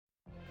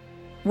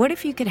What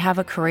if you could have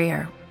a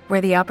career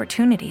where the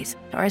opportunities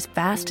are as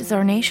vast as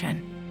our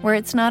nation, where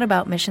it's not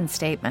about mission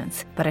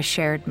statements, but a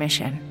shared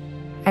mission?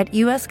 At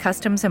U.S.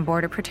 Customs and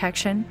Border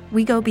Protection,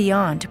 we go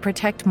beyond to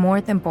protect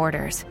more than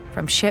borders.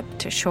 From ship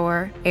to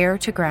shore, air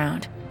to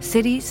ground,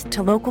 cities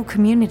to local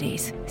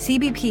communities,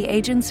 CBP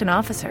agents and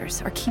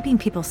officers are keeping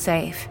people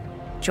safe.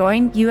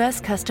 Join U.S.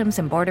 Customs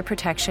and Border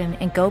Protection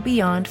and go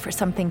beyond for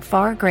something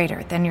far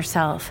greater than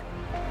yourself.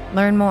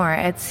 Learn more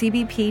at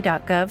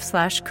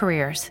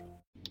cbp.gov/careers.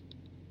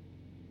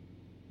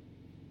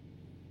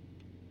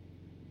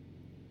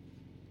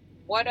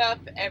 What up,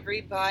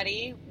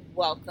 everybody?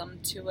 Welcome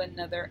to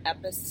another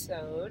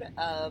episode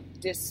of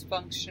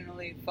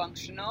Dysfunctionally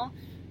Functional.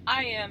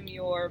 I am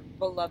your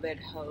beloved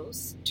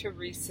host,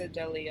 Teresa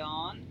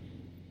DeLeon,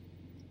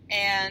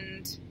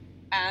 and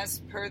as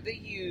per the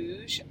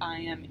usual,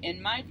 I am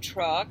in my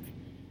truck,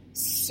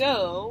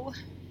 so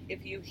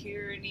if you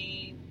hear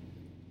any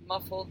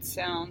muffled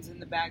sounds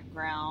in the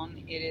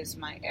background, it is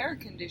my air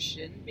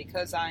condition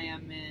because I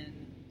am in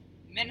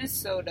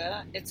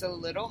Minnesota. It's a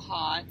little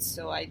hot,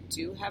 so I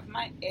do have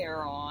my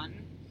air on.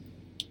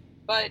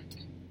 But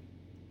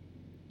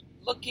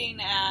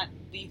looking at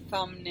the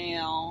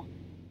thumbnail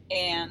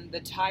and the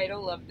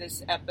title of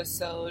this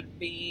episode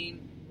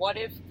being, What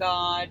If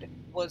God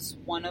Was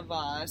One of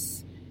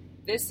Us?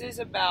 This is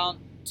about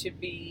to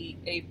be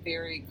a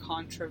very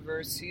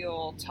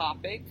controversial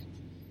topic,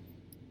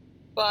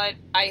 but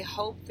I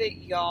hope that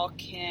y'all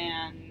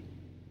can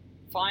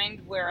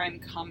find where I'm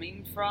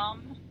coming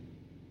from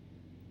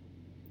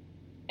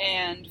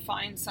and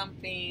find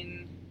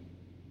something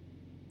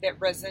that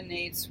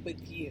resonates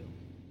with you.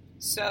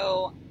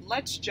 So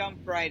let's jump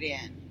right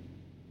in.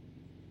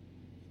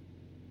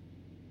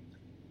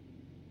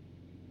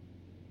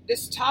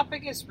 This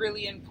topic is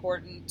really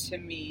important to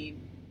me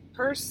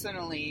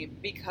personally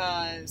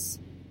because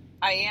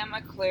I am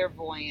a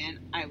clairvoyant.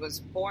 I was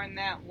born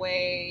that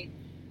way.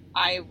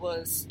 I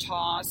was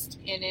tossed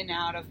in and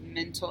out of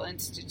mental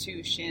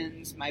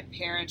institutions, my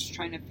parents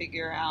trying to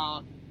figure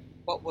out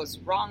what was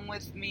wrong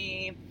with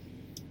me,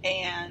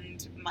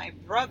 and my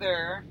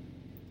brother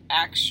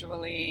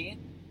actually,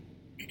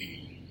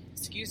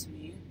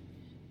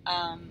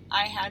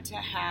 I had to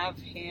have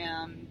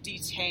him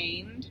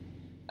detained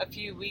a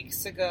few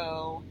weeks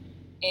ago,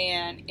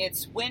 and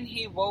it's when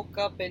he woke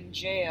up in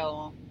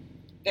jail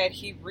that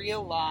he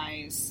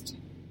realized,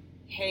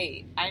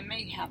 hey, I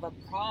may have a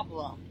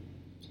problem.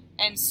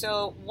 And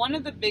so one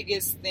of the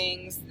biggest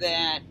things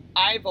that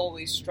I've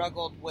always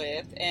struggled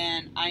with,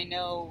 and I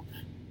know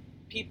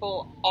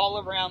people all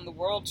around the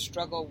world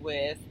struggle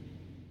with,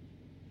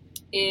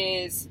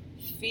 is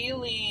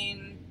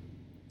feeling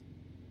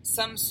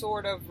some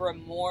sort of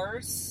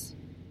remorse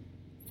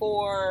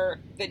for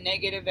the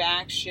negative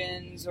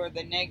actions or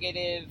the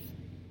negative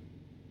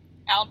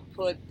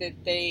output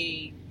that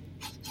they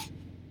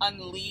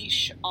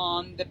unleash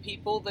on the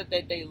people that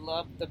they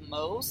love the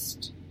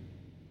most.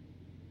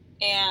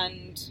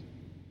 And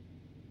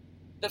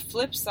the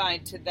flip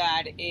side to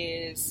that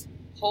is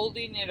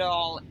holding it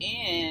all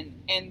in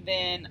and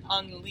then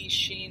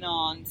unleashing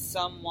on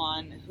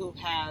someone who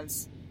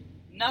has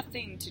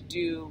nothing to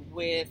do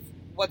with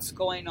what's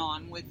going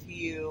on with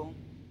you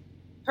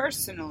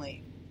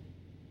personally.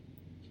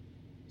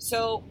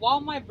 So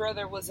while my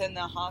brother was in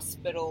the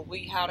hospital,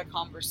 we had a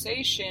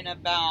conversation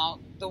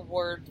about the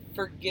word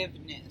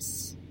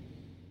forgiveness.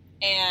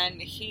 And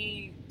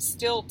he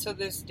still to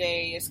this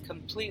day is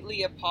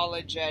completely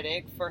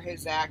apologetic for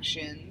his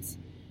actions.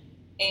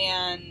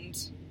 And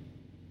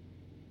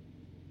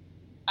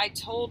I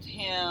told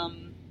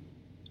him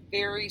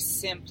very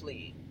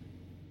simply,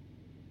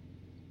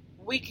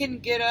 we can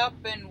get up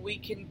and we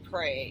can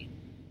pray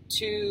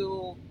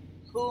to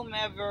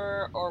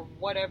whomever or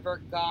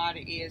whatever God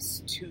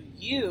is to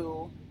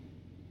you,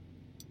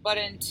 but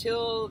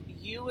until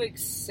you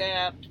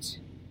accept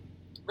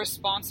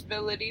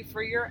responsibility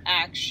for your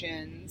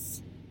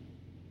actions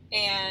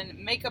and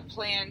make a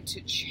plan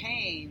to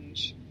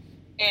change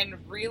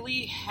and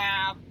really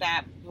have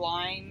that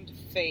blind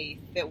faith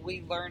that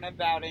we learn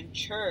about in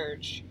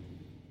church,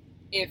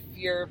 if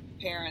your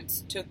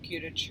parents took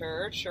you to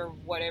church or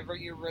whatever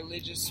your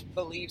religious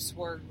beliefs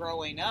were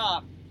growing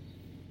up,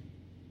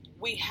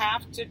 we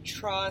have to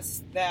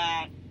trust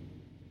that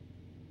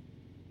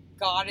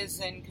God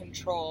is in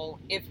control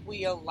if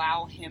we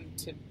allow Him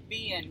to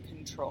be in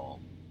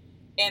control.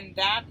 And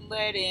that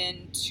led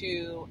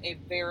into a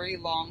very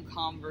long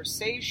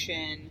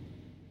conversation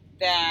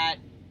that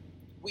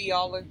we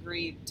all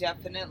agreed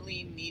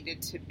definitely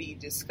needed to be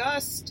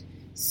discussed.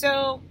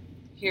 So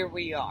here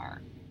we are.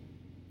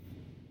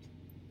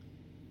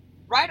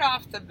 Right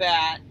off the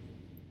bat,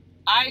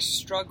 I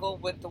struggle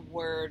with the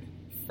word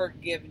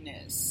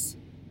forgiveness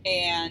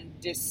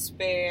and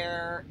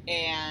despair,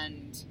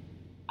 and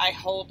I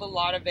hold a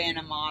lot of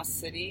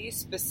animosity,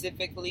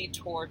 specifically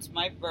towards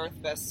my birth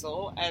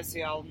vessel, as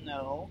y'all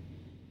know.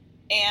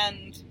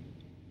 And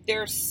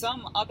there's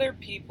some other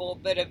people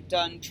that have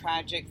done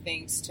tragic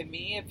things to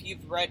me. If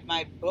you've read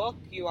my book,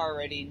 you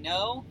already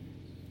know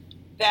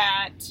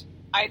that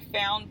I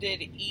found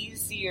it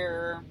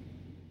easier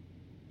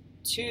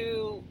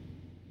to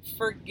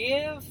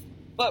forgive,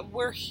 but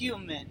we're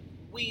human.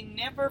 We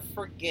never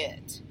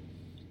forget.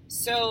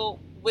 So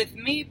with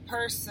me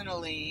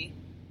personally,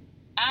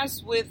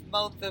 as with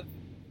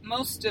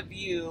most of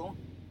you,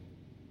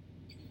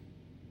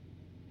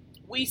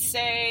 we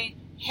say,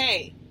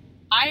 hey,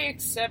 I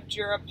accept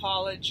your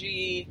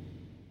apology,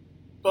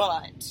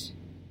 but.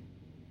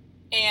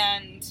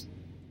 And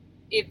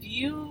if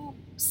you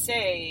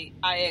say,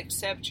 I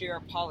accept your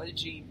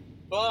apology,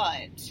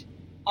 but,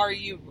 are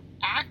you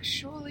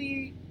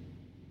actually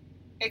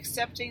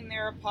accepting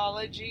their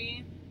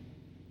apology?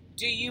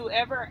 Do you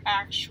ever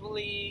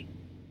actually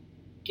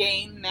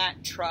gain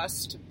that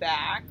trust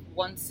back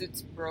once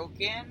it's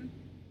broken?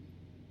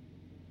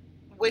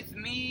 With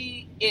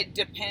me, it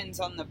depends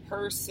on the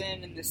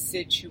person and the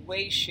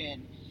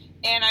situation.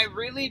 And I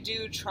really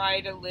do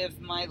try to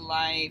live my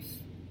life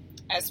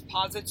as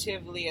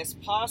positively as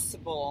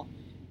possible,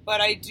 but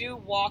I do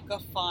walk a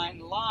fine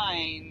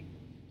line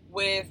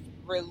with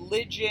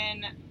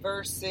religion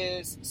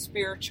versus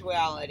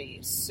spirituality.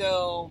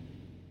 So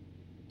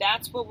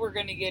that's what we're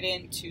going to get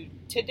into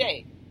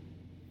today.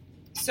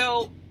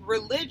 So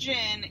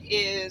religion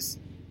is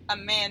a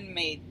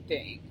man-made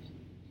thing.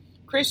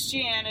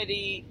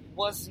 Christianity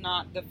was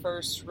not the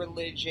first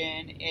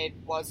religion. It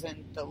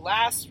wasn't the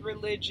last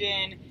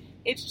religion.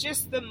 It's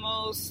just the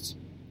most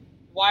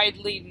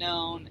widely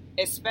known,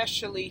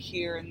 especially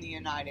here in the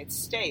United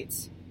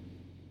States.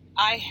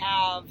 I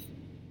have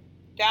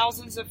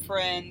thousands of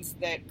friends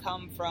that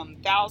come from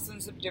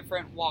thousands of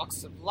different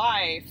walks of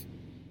life,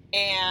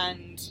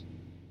 and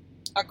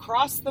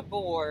across the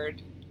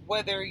board,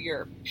 whether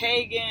you're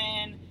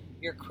pagan,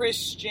 you're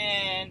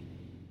Christian,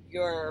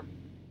 you're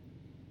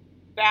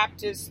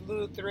Baptist,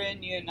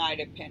 Lutheran,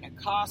 United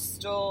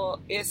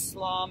Pentecostal,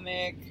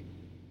 Islamic,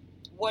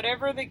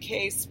 whatever the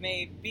case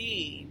may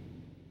be,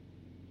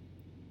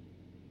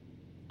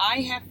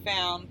 I have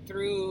found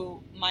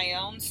through my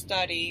own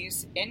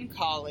studies in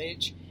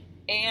college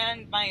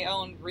and my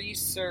own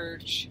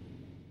research,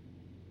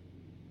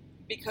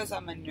 because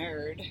I'm a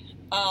nerd,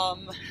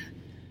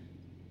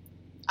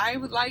 I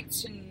would like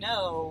to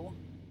know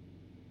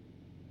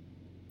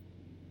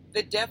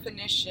the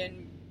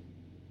definition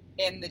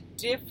and the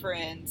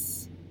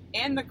difference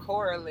and the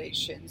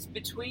correlations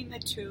between the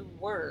two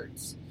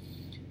words.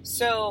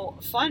 So,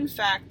 fun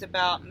fact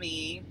about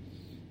me,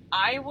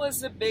 I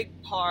was a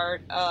big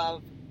part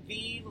of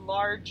the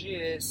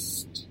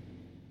largest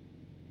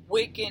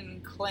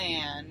Wiccan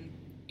clan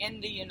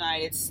in the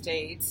United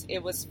States.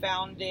 It was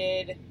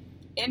founded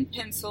in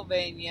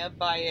Pennsylvania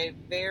by a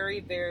very,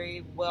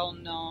 very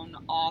well-known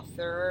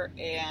author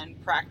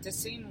and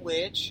practicing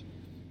witch.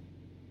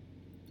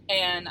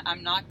 And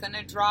I'm not going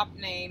to drop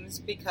names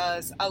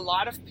because a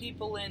lot of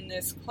people in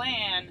this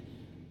clan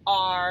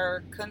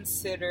are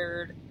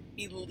considered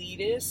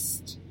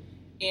elitist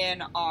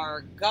in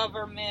our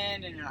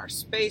government and in our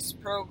space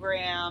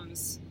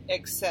programs,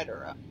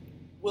 etc.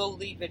 We'll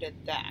leave it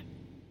at that.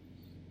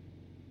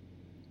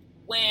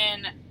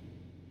 When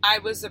I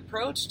was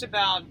approached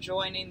about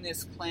joining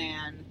this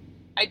clan,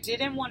 I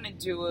didn't want to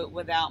do it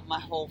without my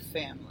whole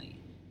family.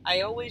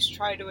 I always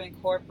try to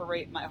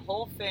incorporate my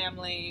whole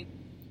family,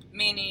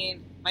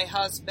 meaning my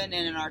husband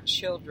and our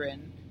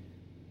children,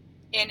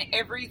 in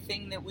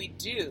everything that we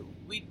do.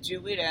 We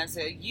do it as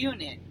a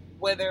unit.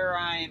 Whether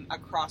I'm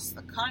across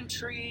the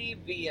country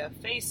via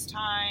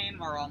FaceTime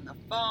or on the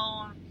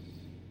phone,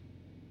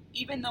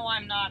 even though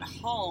I'm not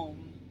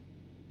home,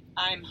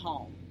 I'm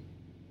home.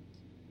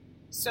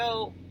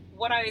 So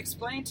what I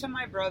explained to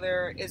my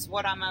brother is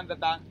what I am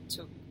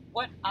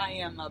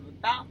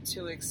about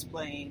to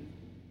explain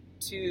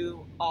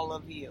to all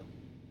of you.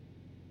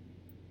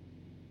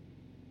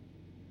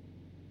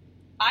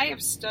 I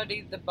have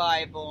studied the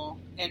Bible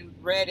and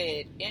read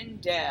it in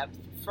depth,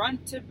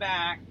 front to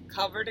back,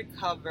 cover to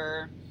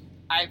cover.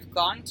 I've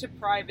gone to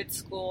private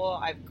school,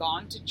 I've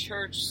gone to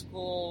church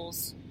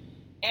schools,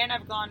 and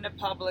I've gone to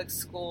public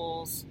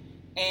schools,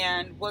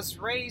 and was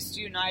raised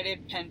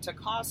United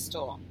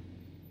Pentecostal.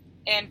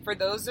 And for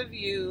those of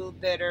you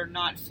that are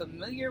not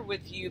familiar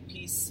with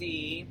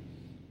UPC,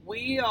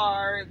 we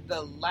are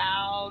the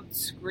loud,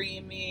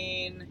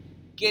 screaming,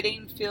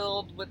 getting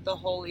filled with the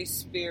Holy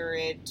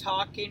Spirit,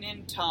 talking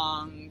in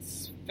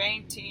tongues,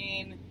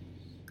 fainting,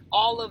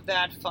 all of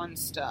that fun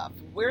stuff.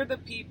 We're the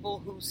people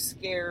who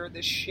scare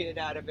the shit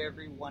out of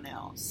everyone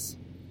else.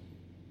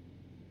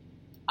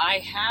 I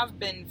have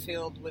been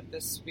filled with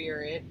the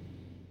Spirit,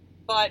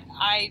 but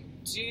I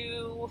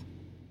do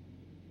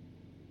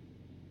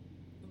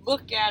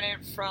look at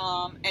it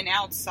from an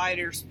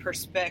outsider's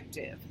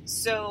perspective.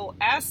 So,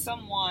 as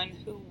someone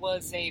who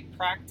was a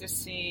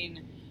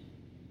practicing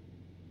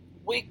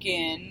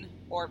Wiccan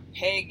or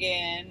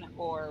pagan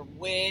or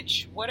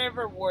witch,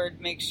 whatever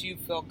word makes you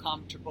feel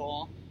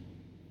comfortable,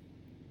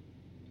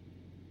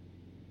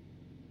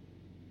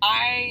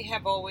 I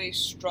have always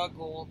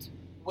struggled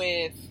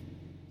with,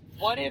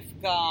 what if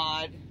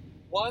God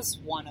was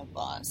one of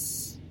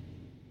us?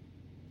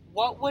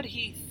 What would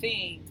he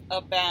think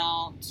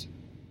about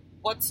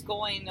what's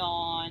going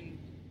on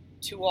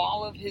to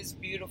all of his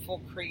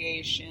beautiful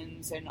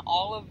creations and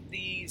all of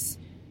these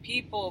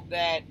people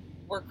that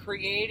were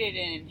created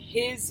in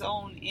his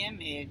own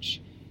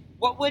image,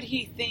 what would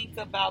he think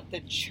about the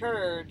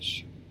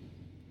church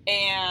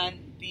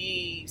and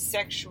the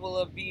sexual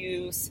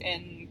abuse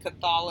and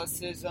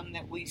Catholicism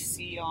that we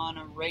see on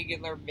a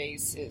regular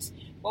basis?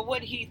 What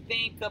would he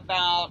think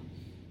about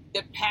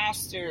the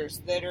pastors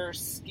that are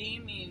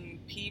scheming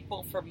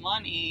people for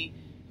money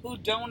who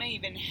don't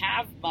even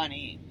have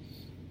money?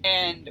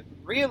 And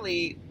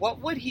really, what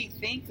would he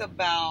think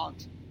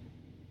about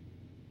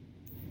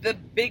the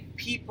big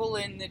people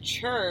in the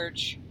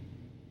church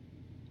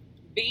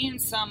being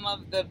some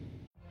of the...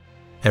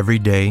 Every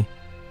day,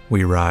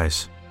 we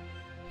rise,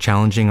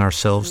 challenging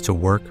ourselves to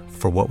work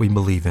for what we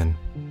believe in.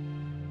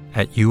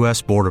 At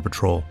U.S. Border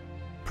Patrol,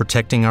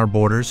 protecting our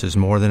borders is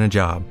more than a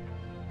job.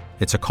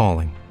 It's a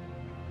calling.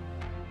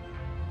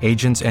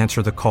 Agents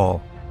answer the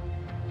call,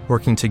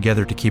 working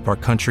together to keep our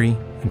country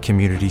and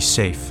communities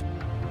safe.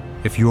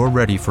 If you're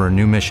ready for a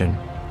new mission,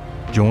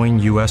 join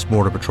U.S.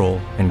 Border Patrol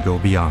and go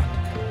beyond.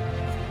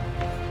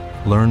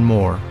 Learn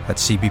more at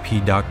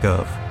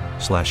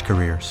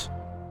cbp.gov/careers.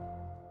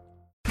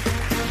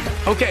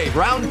 Okay,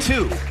 round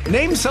two.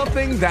 Name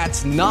something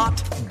that's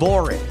not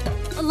boring.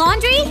 A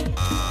laundry?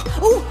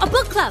 Ooh, a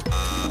book club.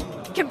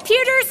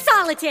 Computer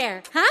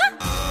solitaire, huh?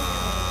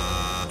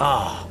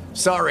 Ah,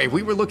 sorry,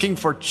 we were looking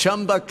for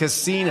Chumba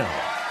Casino.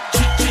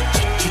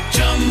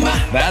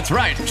 That's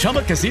right,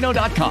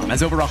 ChumbaCasino.com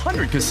has over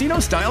 100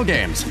 casino-style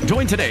games.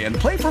 Join today and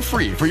play for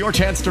free for your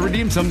chance to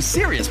redeem some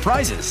serious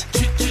prizes.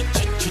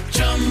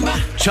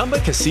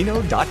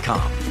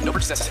 ChumbaCasino.com. No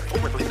purchase necessary.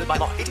 Void where prohibited by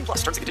law. 18+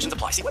 terms and conditions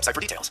apply. See website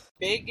for details.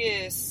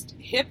 Biggest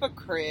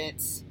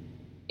hypocrites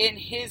in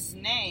his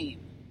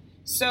name.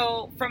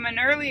 So from an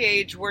early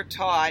age, we're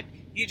taught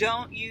you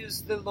don't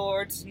use the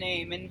Lord's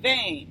name in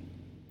vain.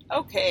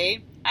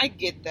 Okay, I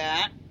get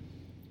that.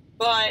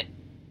 But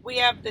we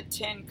have the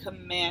 10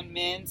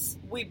 Commandments.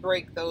 We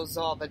break those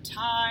all the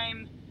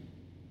time.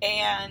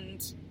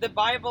 And the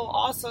Bible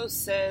also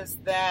says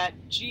that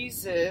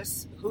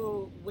Jesus,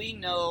 who we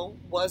know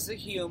was a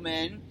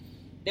human,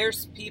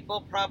 there's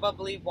people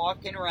probably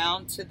walking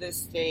around to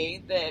this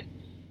day that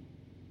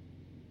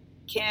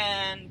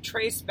can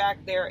trace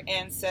back their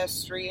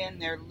ancestry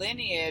and their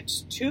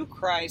lineage to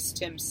Christ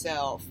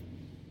himself.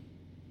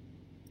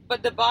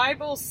 But the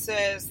Bible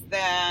says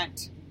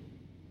that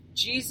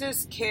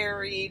Jesus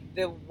carried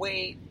the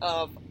weight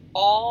of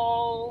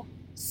all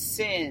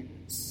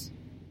sins.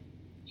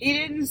 He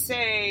didn't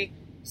say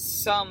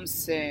some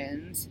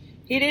sins.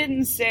 He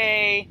didn't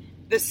say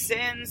the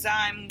sins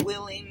I'm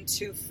willing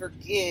to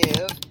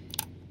forgive.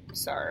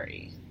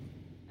 Sorry,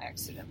 I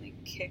accidentally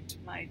kicked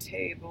my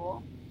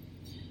table.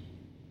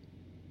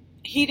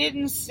 He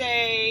didn't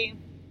say,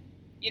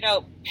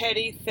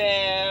 petty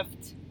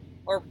theft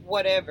or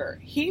whatever.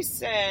 He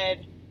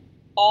said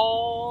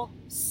all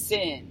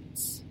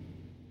sins.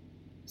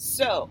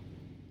 So,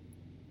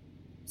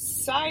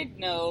 side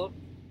note,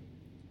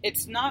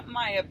 it's not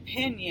my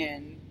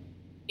opinion,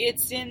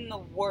 it's in the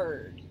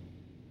Word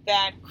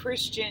that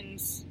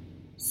Christians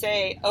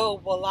say,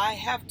 oh, well, I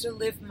have to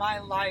live my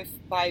life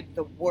by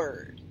the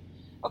Word.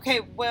 Okay,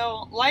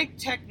 well, like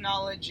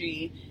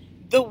technology,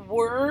 the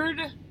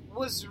Word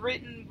was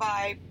written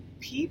by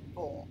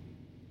people,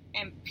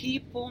 and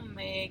people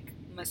make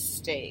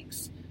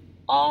mistakes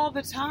all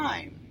the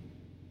time.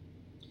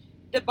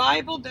 The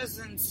Bible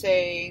doesn't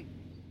say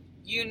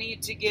you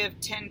need to give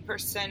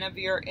 10% of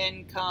your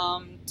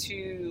income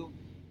to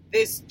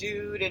this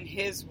dude and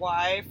his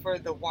wife, or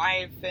the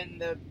wife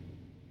and the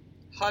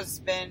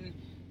husband,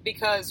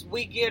 because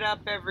we get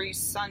up every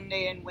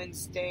Sunday and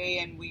Wednesday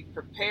and we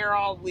prepare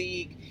all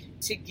week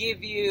to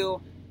give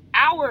you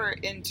our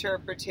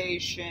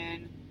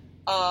interpretation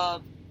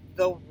of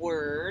the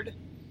Word.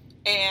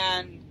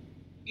 And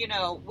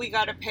we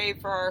got to pay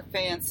for our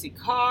fancy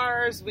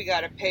cars, we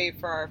got to pay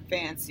for our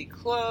fancy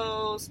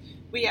clothes,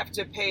 we have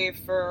to pay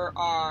for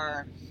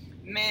our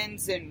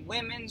men's and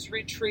women's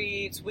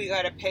retreats, we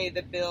got to pay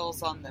the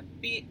bills on the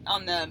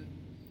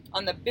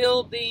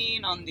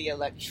building, on the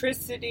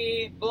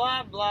electricity,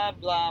 blah, blah,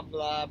 blah,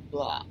 blah,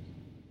 blah.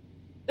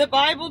 The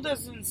Bible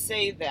doesn't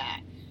say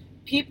that.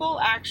 People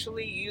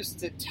actually used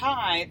to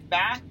tithe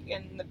back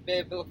in the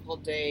biblical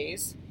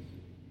days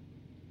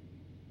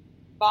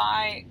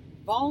by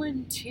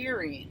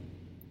volunteering.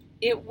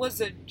 It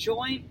was a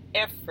joint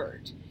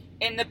effort.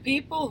 And the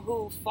people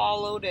who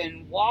followed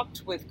and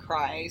walked with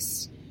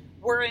Christ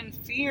were in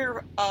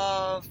fear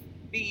of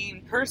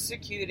being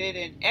persecuted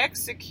and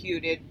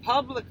executed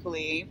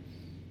publicly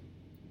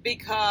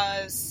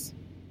because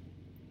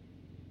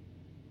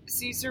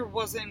Caesar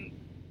wasn't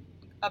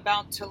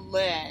about to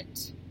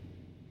let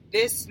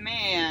this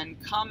man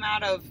come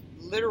out of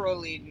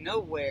literally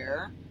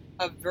nowhere,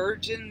 a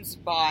virgin's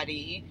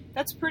body.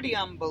 That's pretty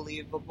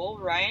unbelievable,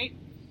 right?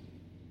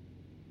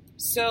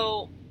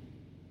 So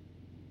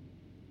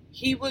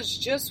he was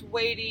just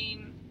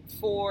waiting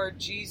for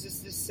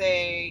Jesus to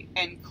say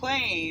and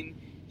claim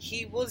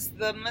he was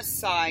the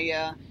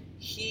Messiah.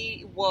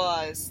 He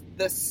was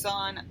the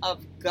Son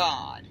of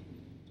God.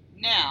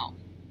 Now,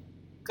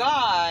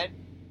 God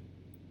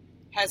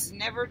has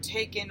never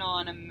taken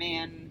on a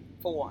man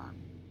form.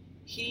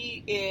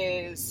 He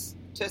is,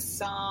 to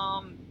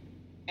some,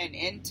 an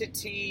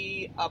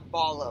entity, a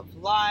ball of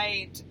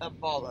light, a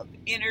ball of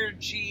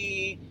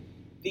energy,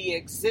 the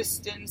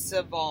existence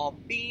of all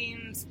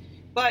beings,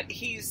 but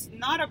he's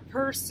not a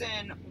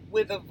person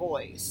with a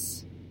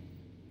voice.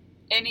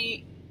 And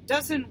he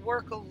doesn't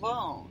work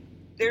alone.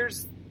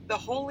 There's the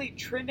Holy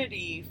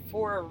Trinity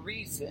for a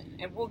reason,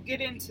 and we'll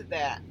get into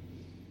that.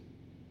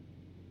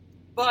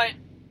 But,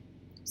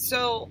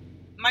 so,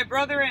 my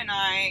brother and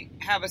I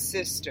have a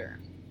sister,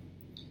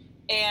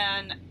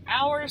 and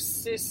our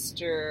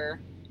sister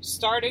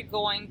started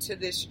going to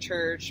this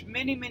church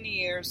many,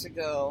 many years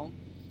ago,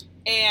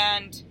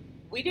 and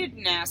we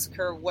didn't ask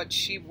her what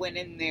she went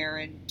in there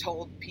and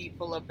told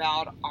people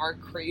about our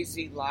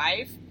crazy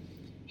life.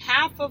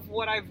 Half of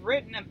what I've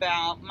written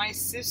about, my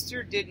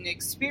sister didn't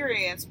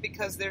experience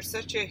because there's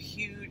such a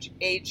huge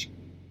age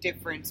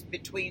difference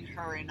between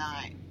her and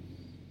I.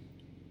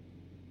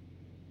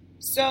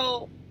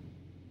 So,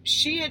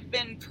 she had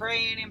been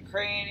praying and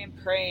praying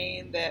and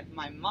praying that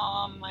my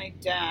mom, my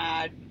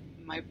dad,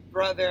 my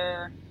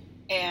brother,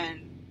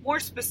 and more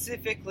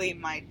specifically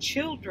my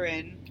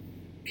children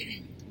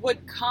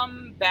would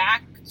come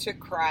back to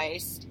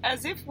Christ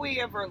as if we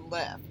ever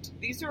left.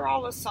 These are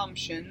all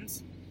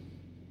assumptions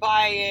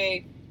by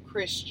a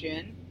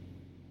Christian.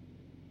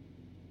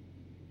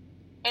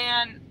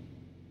 And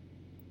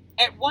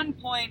at one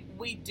point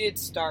we did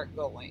start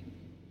going.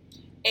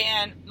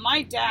 And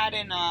my dad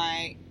and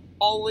I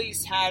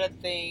always had a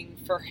thing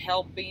for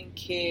helping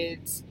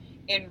kids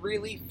in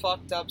really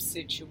fucked up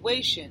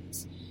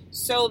situations.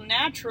 So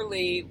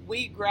naturally,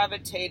 we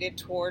gravitated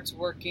towards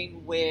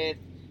working with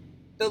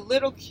the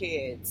little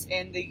kids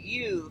and the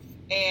youth.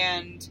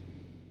 And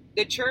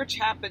the church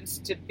happens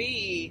to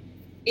be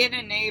in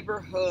a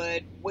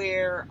neighborhood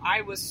where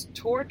I was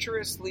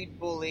torturously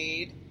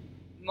bullied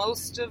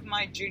most of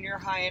my junior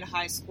high and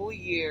high school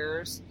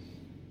years.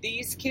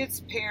 These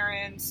kids'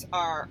 parents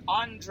are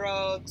on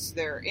drugs,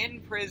 they're in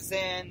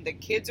prison, the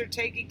kids are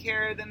taking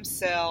care of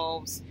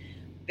themselves,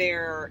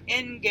 they're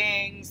in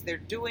gangs, they're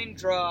doing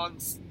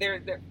drugs,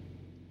 they're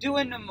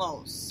doing the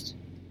most.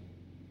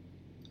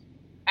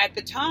 At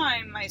the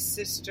time, my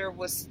sister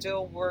was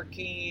still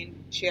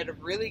working. She had a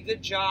really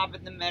good job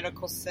at the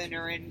medical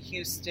center in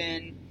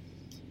Houston,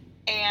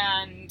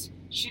 and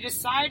she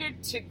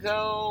decided to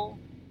go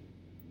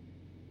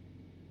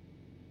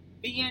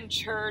be in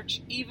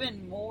church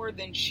even more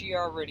than she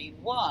already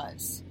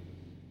was.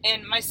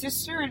 And my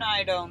sister and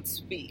I don't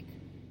speak.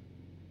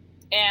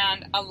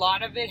 And a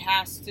lot of it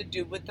has to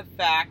do with the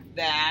fact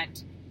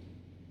that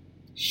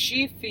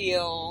she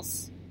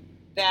feels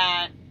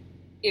that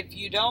if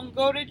you don't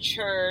go to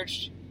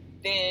church,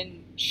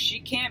 then she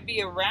can't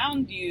be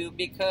around you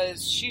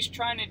because she's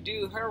trying to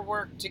do her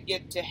work to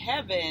get to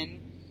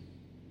heaven.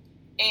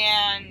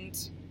 And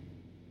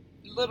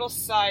little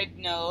side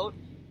note,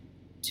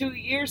 2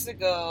 years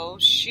ago,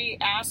 she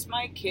asked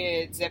my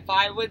kids if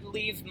I would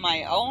leave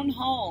my own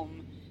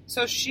home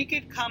so she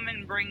could come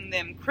and bring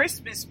them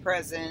Christmas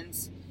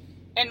presents,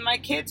 and my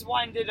kids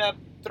winded up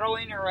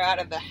throwing her out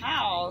of the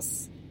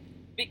house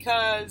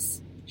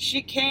because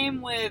she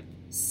came with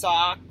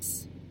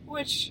socks,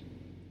 which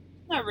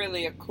not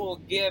really a cool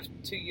gift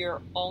to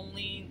your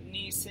only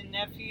niece and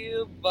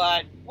nephew,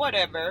 but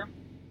whatever.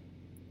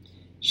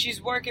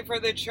 She's working for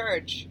the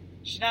church.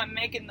 She's not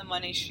making the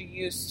money she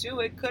used to.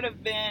 It could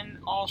have been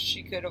all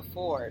she could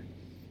afford.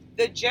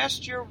 The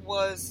gesture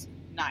was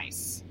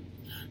nice.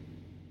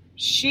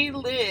 She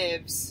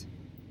lives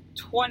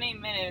 20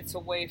 minutes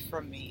away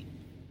from me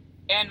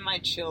and my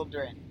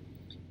children,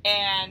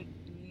 and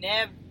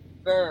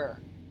never,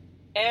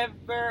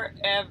 ever,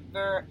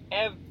 ever,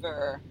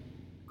 ever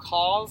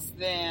calls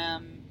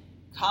them,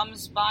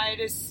 comes by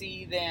to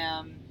see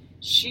them.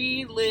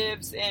 She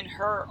lives in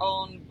her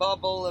own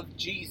bubble of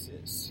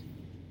Jesus.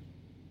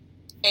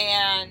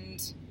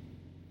 And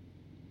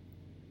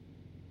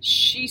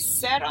she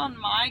sat on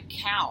my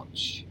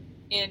couch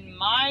in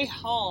my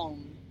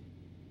home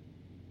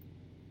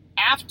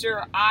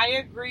after I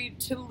agreed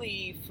to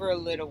leave for a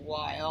little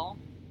while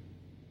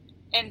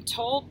and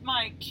told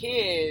my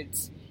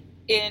kids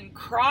in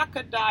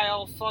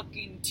crocodile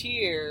fucking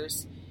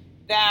tears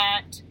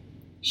that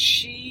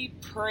she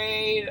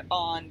prayed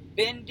on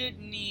bended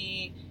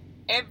knee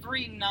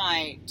every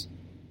night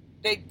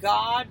that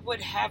God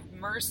would have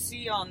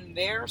mercy on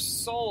their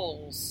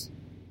souls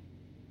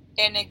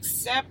and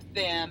accept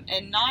them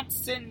and not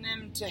send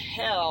them to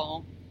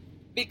hell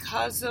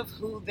because of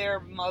who their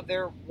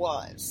mother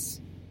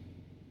was.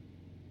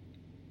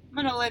 I'm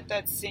going to let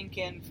that sink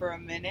in for a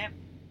minute.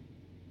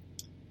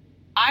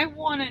 I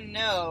want to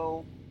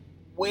know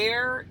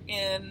where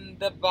in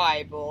the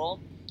Bible,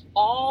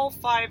 all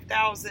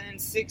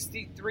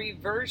 5,063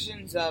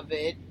 versions of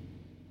it,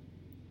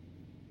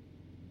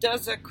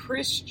 does a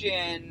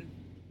Christian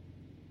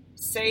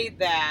say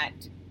that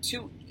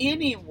to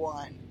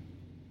anyone,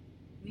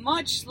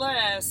 much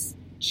less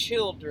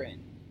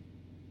children?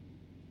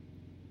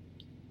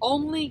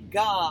 Only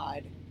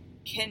God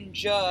can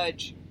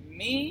judge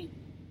me.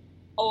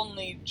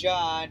 Only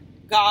God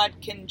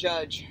can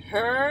judge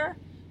her.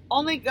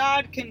 Only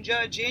God can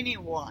judge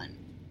anyone.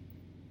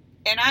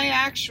 And I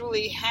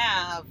actually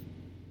have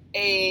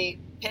a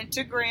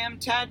pentagram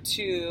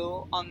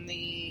tattoo on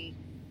the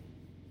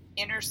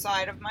inner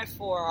side of my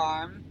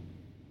forearm.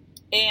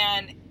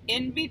 And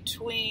in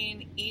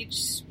between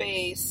each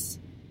space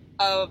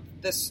of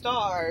the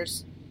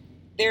stars,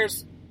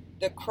 there's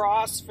the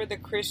cross for the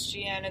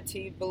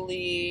Christianity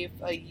belief,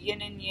 a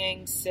yin and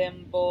yang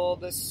symbol,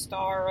 the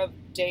Star of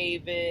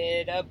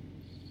David, a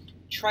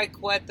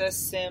triqueta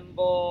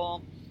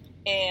symbol,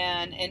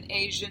 and an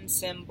Asian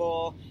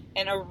symbol.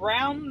 And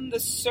around the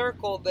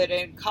circle that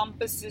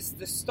encompasses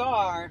the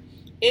star,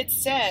 it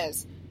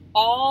says,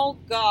 all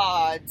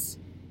gods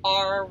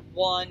are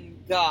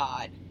one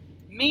God.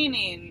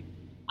 Meaning,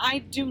 I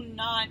do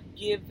not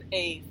give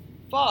a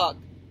fuck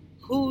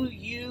who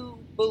you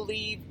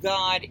believe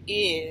God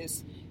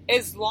is,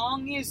 as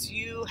long as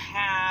you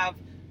have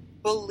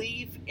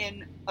belief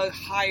in a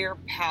higher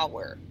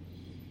power.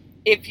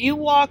 If you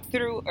walk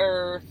through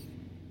earth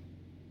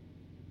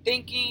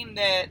thinking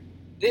that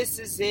this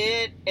is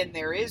it and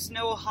there is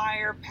no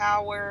higher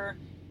power,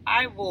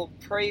 I will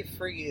pray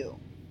for you.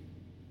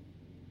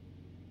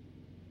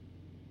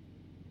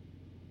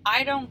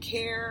 I don't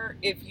care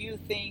if you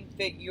think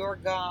that your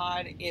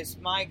God is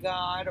my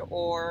God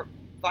or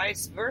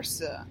vice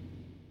versa.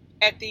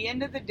 At the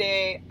end of the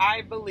day,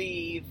 I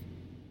believe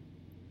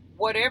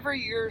whatever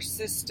your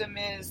system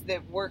is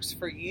that works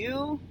for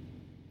you,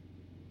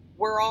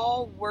 we're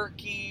all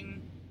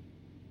working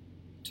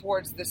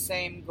towards the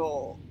same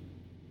goal.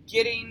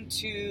 Getting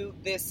to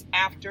this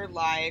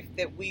afterlife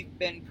that we've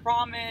been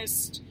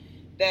promised,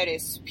 that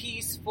is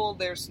peaceful,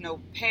 there's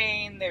no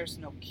pain, there's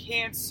no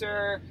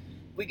cancer,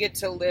 we get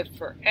to live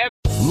forever.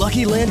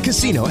 Lucky Land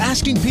Casino,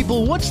 asking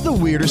people, what's the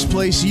weirdest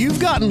place you've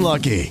gotten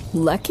lucky?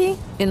 Lucky?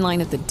 In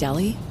line at the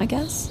deli, I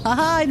guess?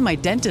 Aha, in my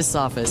dentist's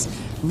office.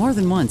 More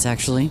than once,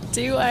 actually.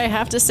 Do I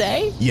have to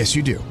say? Yes,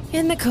 you do.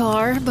 In the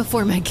car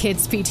before my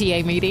kids'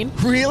 PTA meeting.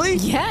 Really?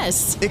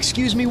 Yes.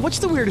 Excuse me, what's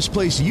the weirdest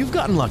place you've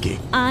gotten lucky?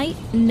 I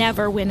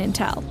never win and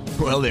tell.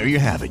 Well, there you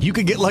have it. You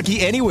can get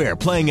lucky anywhere,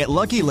 playing at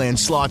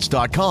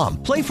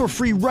LuckyLandSlots.com. Play for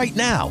free right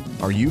now.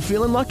 Are you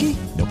feeling lucky?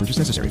 No purchase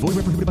necessary. Void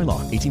where prohibited by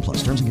law.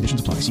 18+. Terms and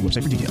conditions apply. See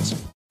website for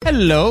details.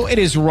 Hello, it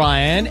is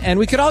Ryan, and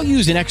we could all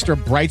use an extra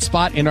bright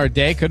spot in our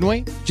day, couldn't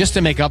we? Just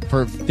to make up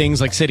for things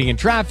like sitting in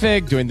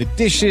traffic, doing the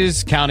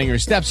dishes, counting your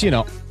steps, you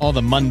know, all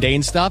the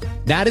mundane stuff.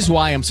 That is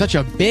why I'm such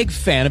a big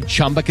fan of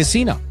Chumba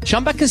Casino.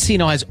 Chumba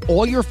Casino has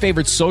all your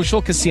favorite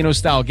social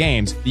casino-style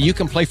games that you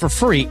can play for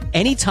free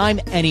anytime,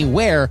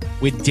 anywhere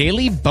with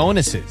daily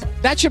bonuses.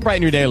 That should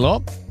brighten your day a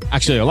little.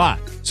 Actually, a lot.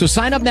 So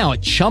sign up now at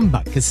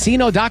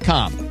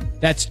ChumbaCasino.com.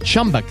 That's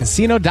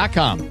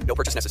ChumbaCasino.com. No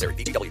purchase necessary.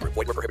 VGW Group.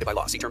 Void where prohibited by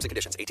law. See terms and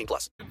conditions.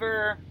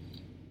 18+.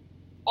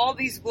 All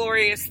these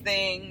glorious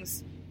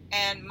things,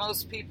 and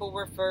most people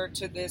refer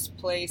to this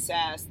place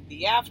as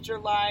the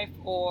afterlife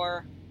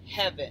or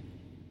heaven.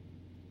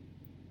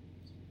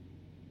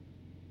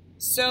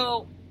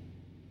 So,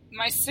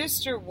 my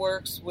sister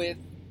works with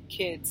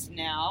kids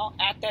now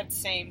at that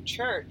same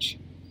church.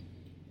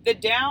 The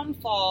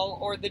downfall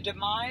or the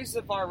demise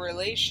of our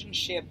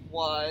relationship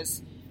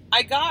was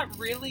I got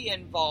really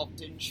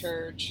involved in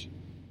church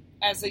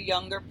as a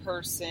younger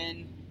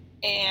person,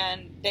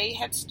 and they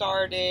had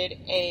started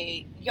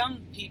a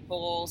young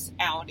people's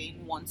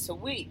outing once a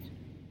week.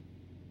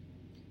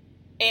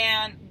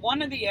 And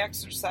one of the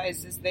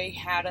exercises they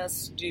had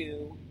us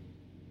do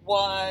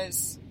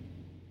was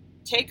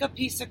take a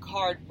piece of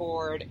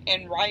cardboard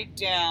and write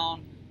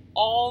down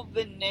all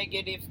the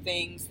negative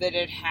things that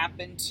had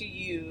happened to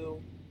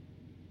you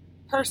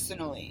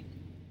personally.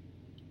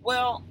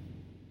 Well,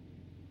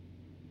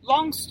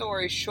 long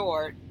story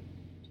short,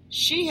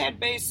 she had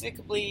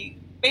basically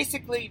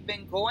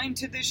been going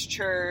to this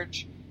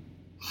church,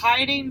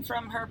 hiding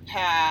from her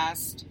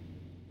past,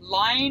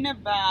 lying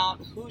about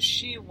who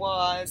she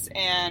was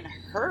and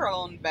her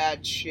own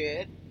bad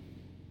shit.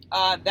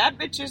 That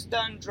bitch has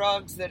done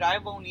drugs that I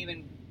won't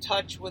even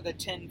touch with a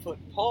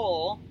 10-foot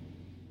pole.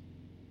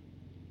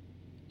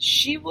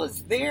 She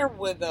was there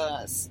with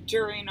us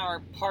during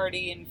our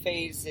partying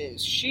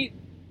phases. She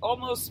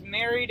almost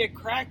married a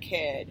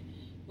crackhead.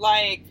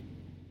 Like,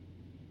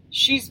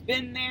 she's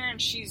been there and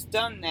she's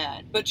done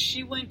that. But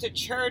she went to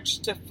church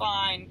to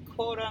find,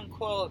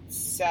 quote-unquote,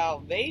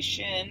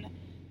 salvation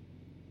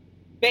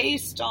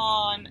based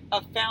on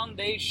a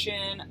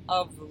foundation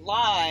of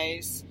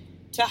lies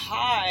to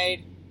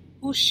hide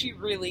who she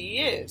really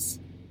is.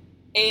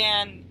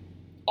 And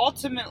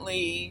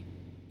ultimately,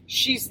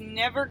 she's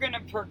never going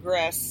to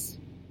progress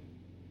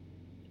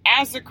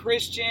as a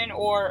Christian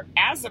or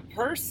as a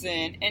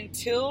person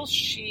until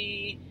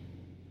she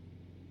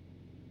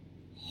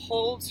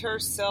holds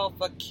herself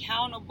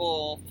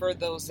accountable for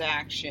those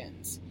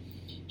actions.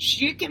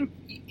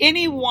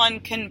 Anyone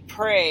can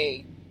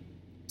pray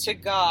to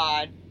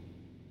God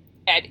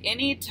at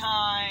any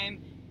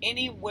time,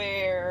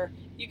 anywhere.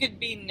 You could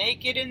be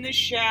naked in the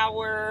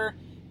shower.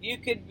 You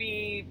could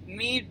be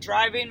me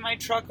driving my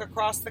truck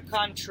across the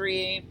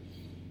country.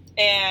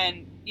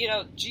 And, you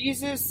know,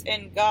 Jesus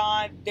and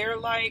God, they're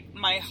like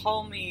my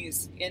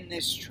homies in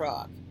this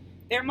truck.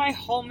 They're my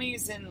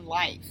homies in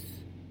life.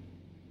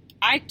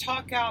 I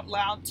talk out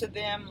loud to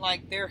them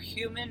like they're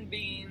human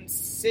beings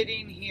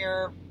sitting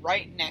here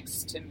right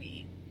next to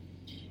me.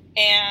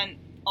 And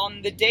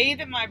on the day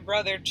that my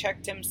brother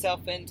checked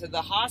himself into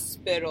the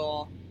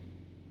hospital,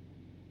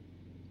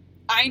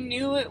 I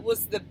knew it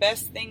was the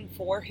best thing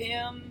for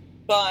him,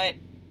 but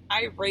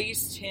I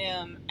raised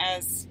him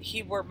as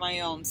he were my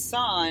own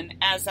son,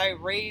 as I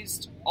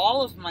raised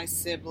all of my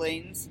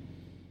siblings,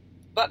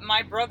 but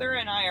my brother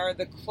and I are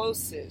the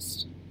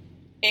closest.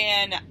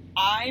 And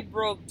I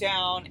broke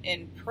down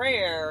in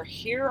prayer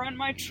here on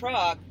my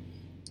truck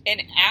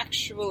and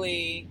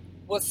actually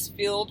was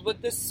filled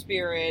with the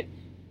Spirit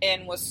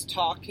and was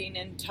talking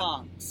in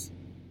tongues.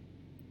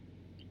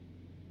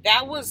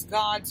 That was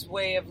God's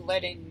way of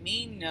letting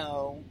me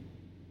know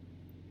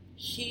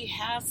He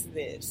has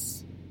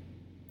this.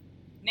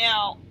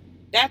 Now,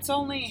 that's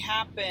only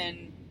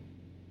happened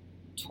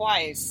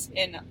twice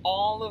in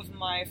all of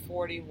my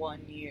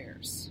 41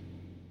 years.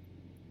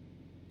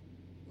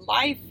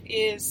 Life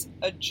is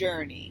a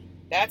journey.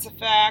 That's a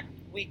fact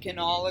we can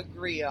all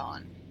agree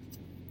on.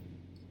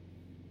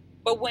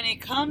 But when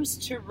it comes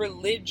to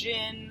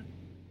religion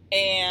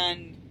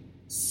and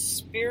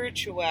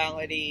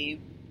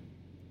spirituality,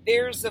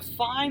 there's a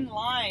fine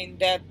line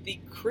that the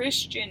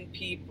Christian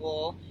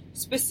people,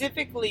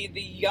 specifically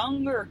the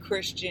younger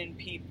Christian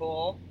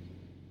people,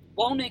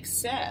 won't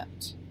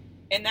accept.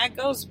 And that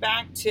goes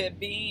back to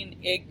being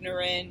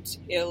ignorant,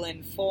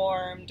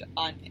 ill-informed,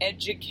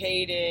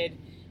 uneducated,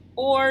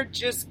 or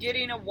just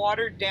getting a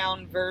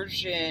watered-down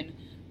version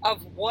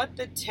of what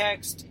the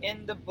text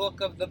in the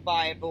book of the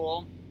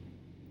Bible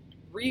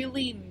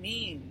really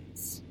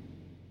means.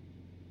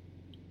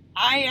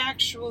 I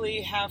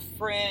actually have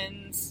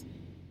friends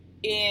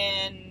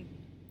in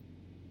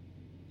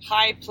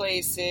high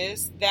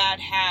places that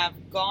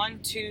have gone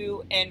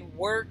to and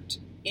worked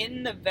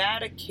in the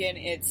Vatican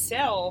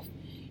itself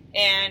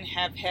and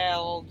have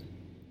held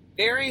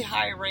very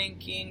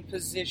high-ranking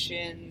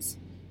positions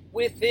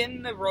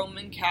within the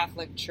Roman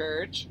Catholic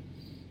Church,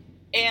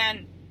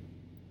 and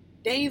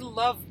they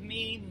love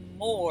me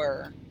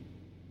more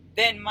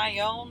than my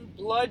own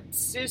blood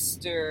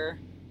sister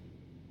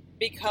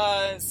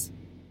because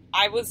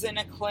I was in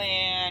a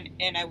clan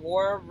and I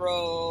wore a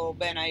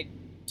robe and I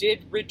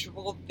did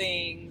ritual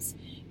things,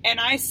 and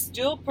I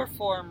still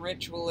perform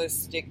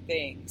ritualistic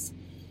things.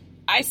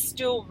 I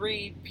still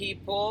read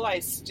people, I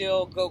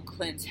still go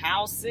cleanse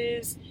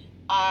houses,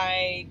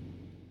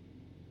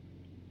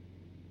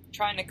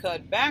 trying to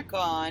cut back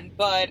on,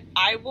 but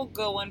I will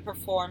go and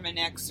perform an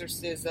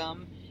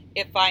exorcism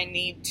if I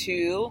need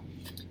to.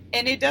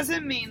 And it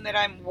doesn't mean that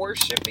I'm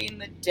worshiping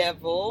the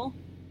devil.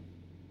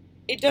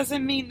 It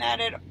doesn't mean that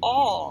at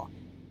all.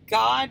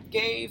 God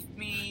gave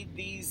me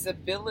these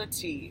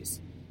abilities.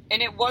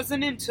 And it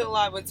wasn't until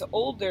I was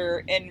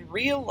older and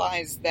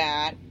realized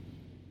that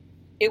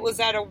it was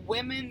at a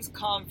women's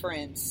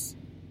conference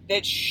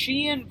that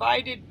she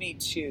invited me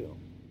to.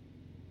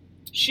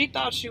 She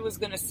thought she was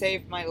going to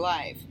save my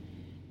life.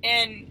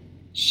 And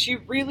she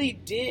really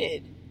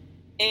did.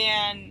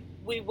 And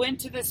we went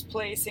to this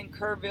place in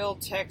Kerrville,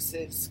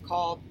 Texas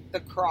called The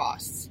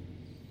Cross.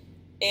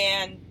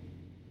 And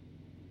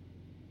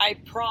I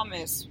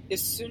promise,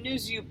 as soon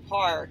as you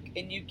park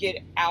and you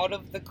get out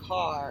of the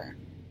car,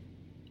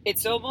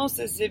 it's almost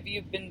as if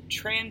you've been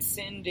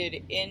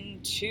transcended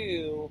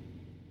into,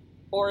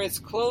 or as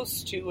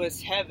close to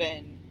as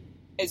heaven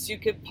as you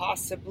could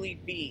possibly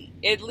be.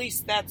 At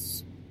least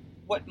that's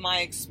what my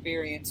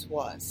experience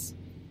was.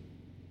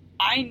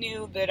 I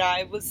knew that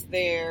I was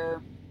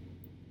there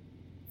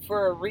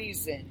for a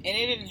reason, and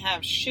it didn't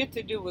have shit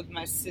to do with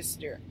my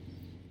sister.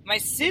 My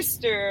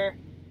sister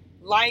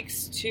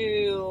likes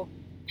to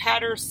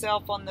pat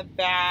herself on the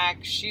back.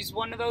 She's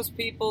one of those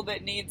people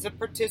that needs a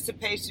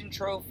participation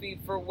trophy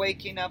for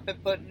waking up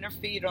and putting her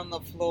feet on the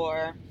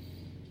floor.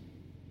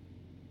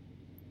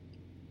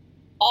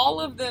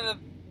 All of the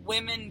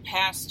women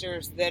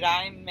pastors that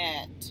I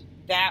met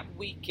that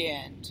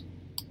weekend,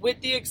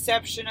 with the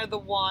exception of the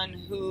one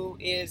who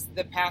is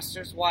the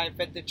pastor's wife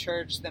at the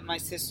church that my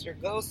sister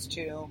goes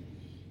to,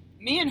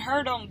 me and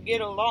her don't get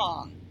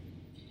along.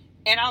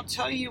 And I'll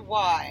tell you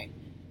why.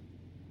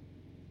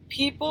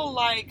 People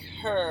like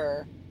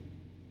her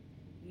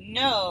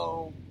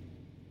know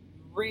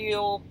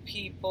real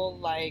people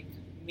like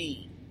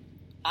me.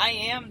 I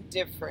am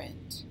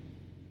different.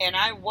 And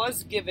I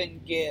was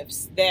given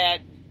gifts that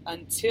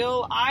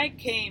until I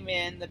came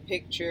in the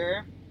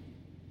picture,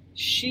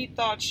 she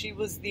thought she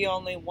was the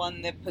only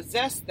one that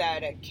possessed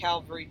that at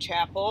Calvary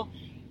Chapel,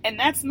 and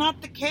that's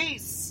not the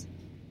case.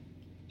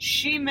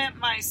 She met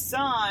my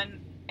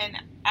son,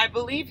 and I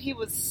believe he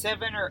was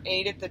 7 or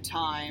 8 at the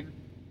time,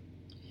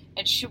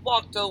 and she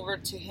walked over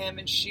to him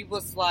and she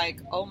was like,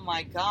 "Oh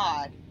my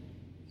God,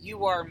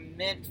 you are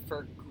meant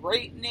for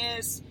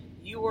greatness.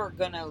 You are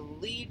going to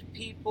lead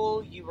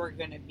people. You are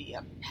going to be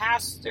a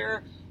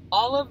pastor.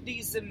 all of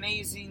these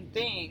amazing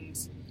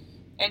things.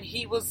 And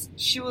she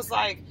was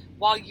like,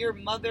 while your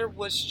mother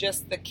was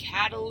just the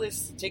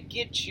catalyst to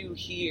get you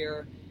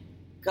here,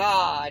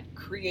 God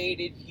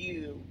created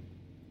you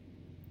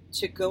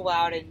to go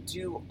out and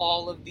do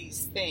all of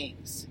these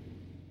things.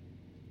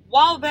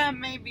 While that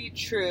may be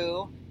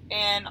true,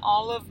 and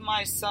all of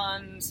my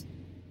son's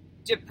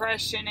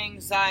depression,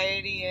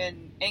 anxiety,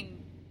 and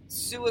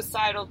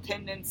suicidal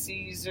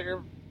tendencies,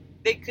 or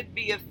they could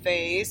be a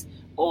phase,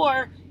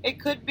 or it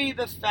could be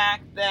the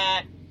fact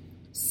that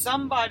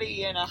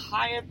somebody in a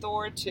high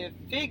authoritative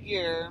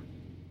figure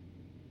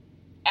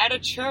at a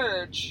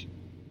church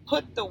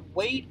put the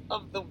weight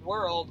of the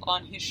world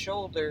on his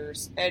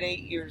shoulders at 8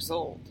 years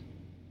old.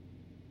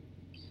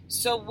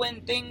 So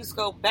when things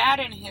go bad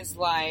in his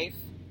life,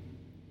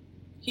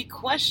 he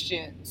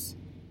questions,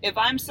 if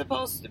I'm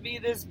supposed to be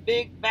this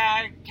big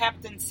bad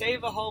Captain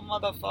Save-A-Hole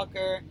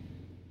motherfucker,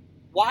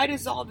 why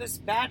does all this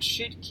bad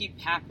shit keep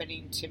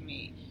happening to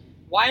me?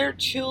 Why are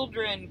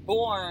children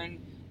born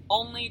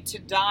only to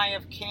die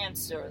of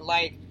cancer?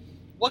 Like,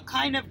 what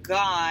kind of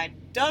God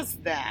does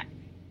that?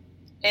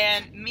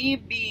 And me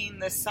being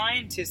the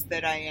scientist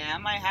that I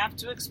am, I have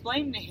to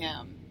explain to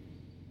him,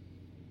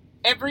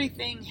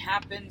 everything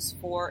happens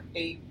for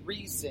a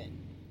reason.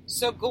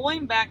 So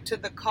going back to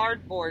the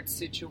cardboard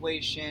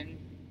situation,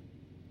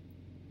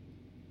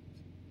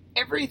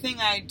 everything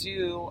I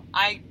do,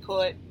 I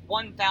put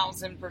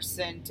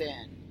 1,000%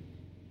 in.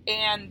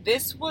 And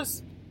this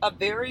was a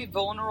very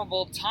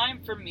vulnerable time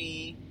for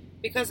me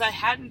because I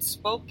hadn't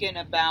spoken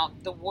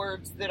about the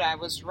words that I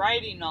was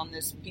writing on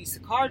this piece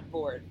of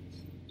cardboard.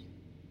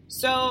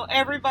 So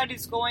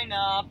everybody's going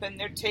up and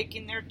they're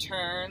taking their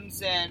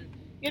turns, and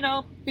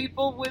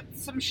people with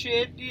some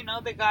shit,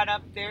 they got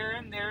up there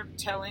and they're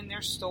telling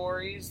their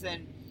stories,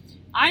 and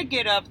I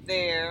get up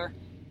there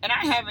and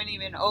I haven't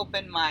even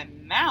opened my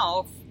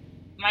mouth.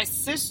 My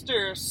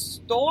sister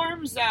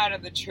storms out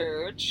of the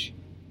church,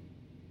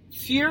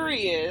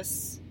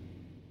 furious,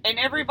 and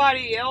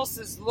everybody else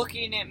is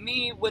looking at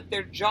me with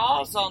their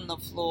jaws on the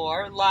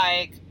floor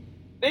like,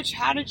 bitch,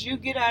 how did you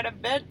get out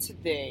of bed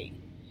today?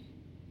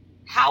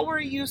 How are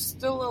you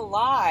still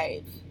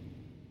alive?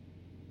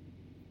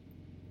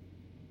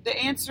 The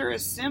answer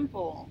is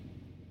simple.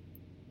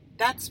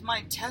 That's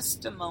my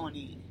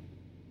testimony.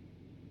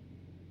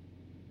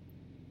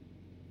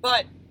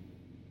 But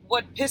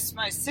what pissed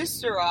my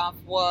sister off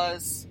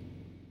was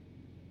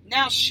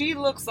now she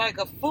looks like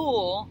a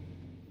fool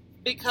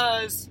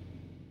because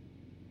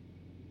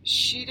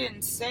she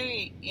didn't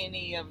say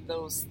any of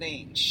those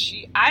things.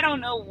 I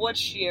don't know what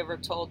she ever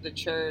told the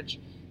church,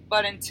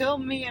 but until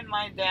me and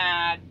my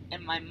dad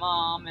and my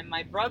mom and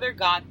my brother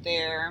got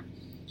there,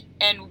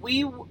 and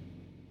we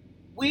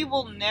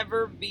will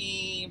never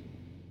be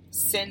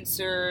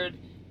censored.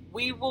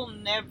 We will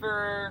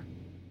never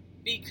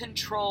be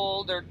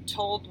controlled or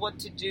told what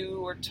to do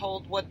or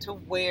told what to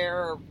wear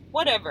or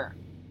whatever.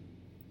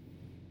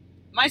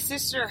 My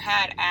sister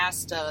had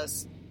asked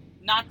us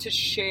not to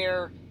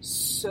share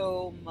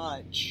so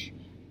much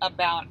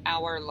about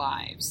our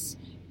lives.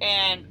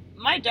 And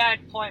my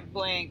dad point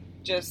blank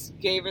just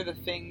gave her the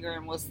finger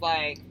and was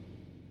like,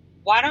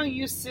 why don't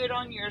you sit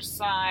on your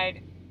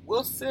side?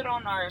 We'll sit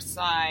on our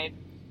side.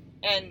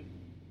 And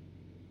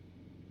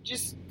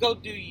just go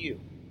do you.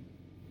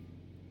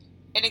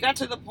 And it got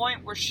to the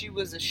point where she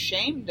was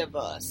ashamed of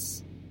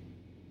us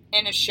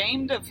and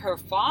ashamed of her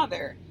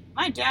father.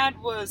 My dad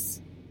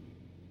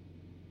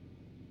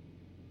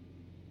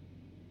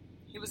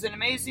he was an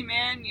amazing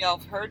man. Y'all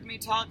have heard me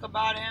talk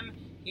about him.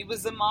 He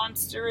was a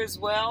monster as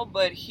well,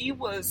 but he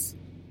was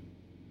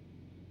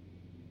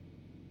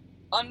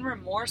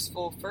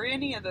unremorseful for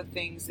any of the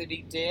things that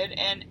he did.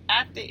 And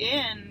at the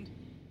end,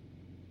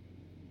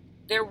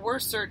 there were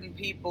certain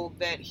people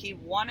that he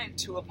wanted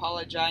to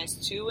apologize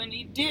to, and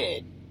he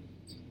did.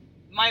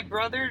 My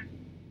brother,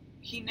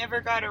 he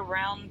never got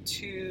around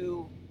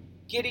to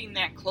getting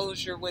that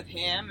closure with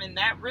him, and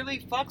that really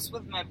fucks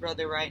with my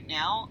brother right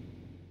now.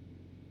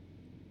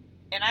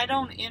 And I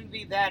don't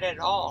envy that at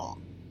all.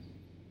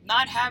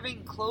 Not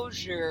having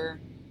closure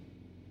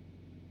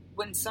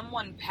when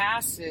someone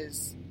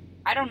passes,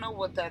 I don't know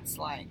what that's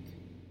like.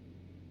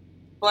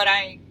 But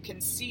I can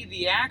see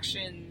the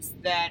actions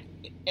that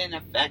and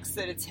effects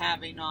that it's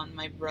having on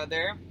my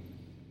brother.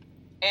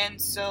 And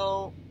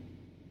so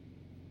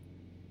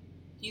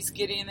he's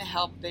getting the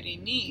help that he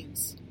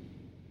needs.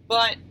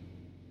 But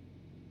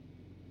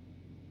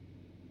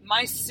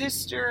my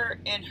sister,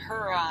 in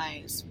her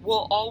eyes,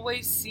 will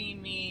always see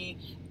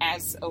me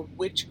as a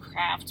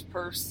witchcraft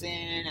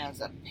person,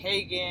 as a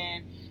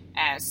pagan,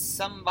 as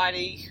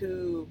somebody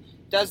who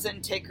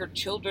doesn't take her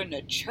children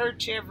to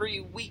church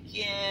every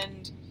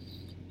weekend.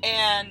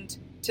 And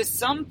to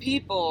some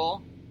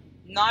people,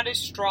 not as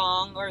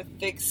strong or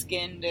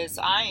thick-skinned as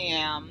I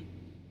am,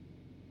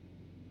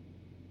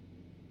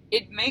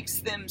 it makes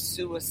them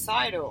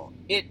suicidal.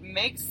 It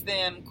makes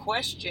them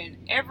question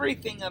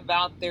everything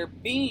about their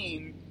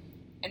being.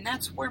 And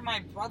that's where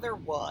my brother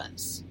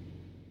was.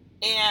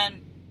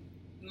 And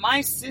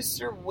my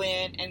sister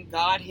went and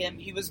got him.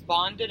 He was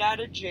bonded out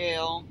of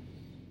jail.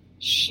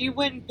 she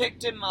went and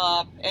picked him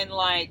up and,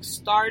 like,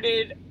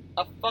 started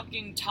a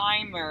fucking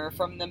timer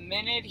from the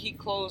minute he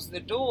closed the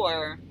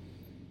door.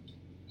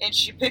 And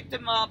she picked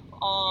him up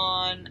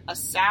on a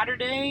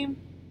Saturday,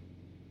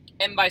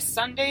 and by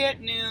Sunday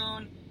at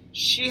noon,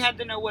 she had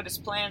to know what his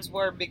plans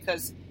were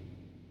because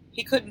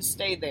he couldn't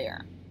stay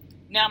there.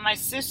 Now, my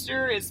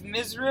sister is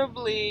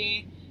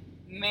miserably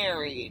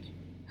married.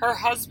 Her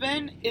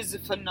husband is a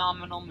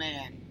phenomenal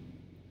man.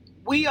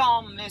 We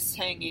all miss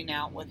hanging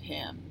out with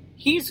him.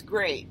 He's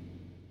great.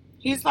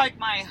 He's like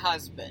my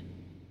husband.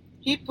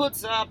 He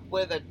puts up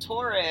with a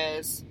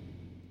Torres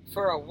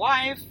for a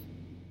wife.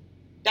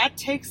 That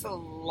takes a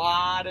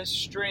lot of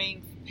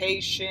strength,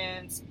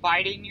 patience,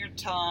 biting your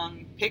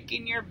tongue,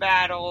 picking your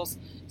battles,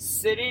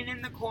 sitting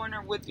in the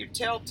corner with your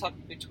tail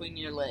tucked between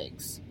your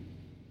legs.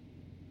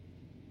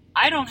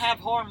 I don't have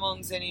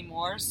hormones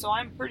anymore, so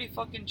I'm pretty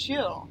fucking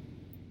chill.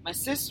 My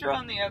sister,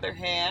 on the other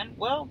hand,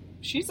 well,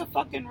 she's a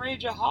fucking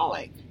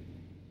rageaholic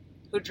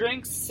who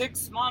drinks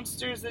 6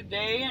 Monsters a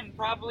day and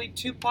probably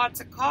 2 pots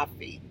of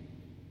coffee.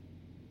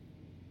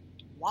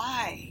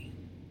 Why?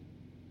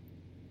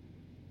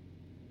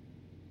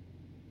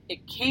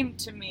 It came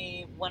to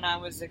me when I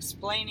was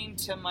explaining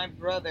to my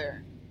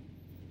brother,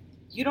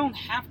 you don't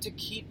have to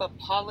keep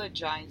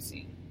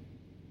apologizing.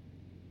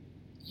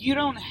 You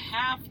don't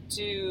have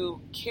to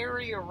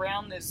carry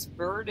around this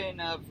burden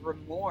of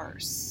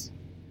remorse.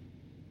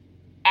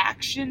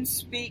 Actions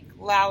speak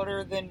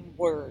louder than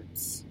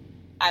words.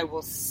 I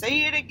will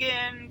say it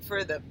again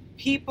for the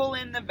people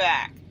in the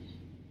back.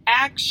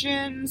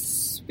 Actions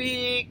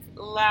speak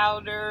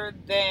louder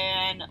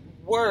than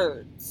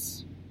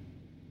words.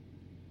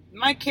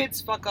 My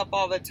kids fuck up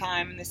all the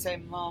time and they say,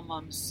 Mom,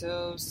 I'm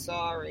so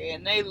sorry.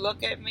 And they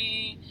look at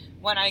me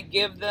when I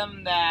give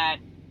them that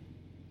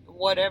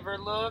whatever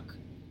look,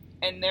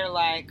 and they're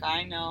like,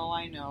 I know,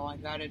 I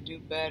gotta do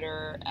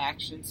better.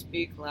 Actions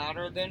speak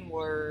louder than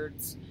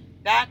words.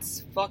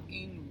 That's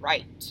fucking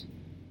right.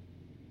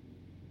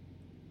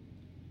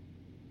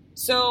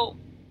 So,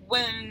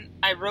 when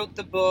I wrote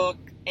the book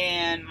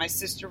and my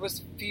sister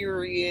was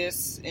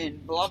furious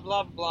and blah,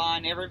 blah, blah,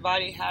 and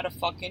everybody had a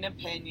fucking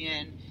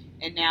opinion,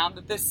 and now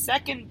that the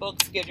second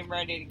book's getting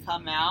ready to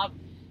come out,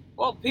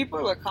 well,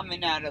 people are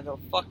coming out of the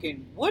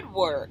fucking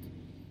woodwork.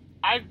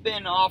 I've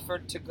been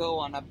offered to go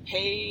on a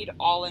paid,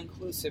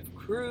 all-inclusive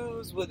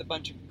cruise with a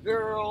bunch of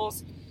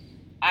girls.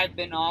 I've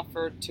been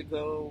offered to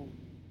go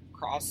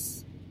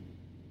cross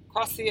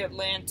the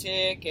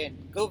Atlantic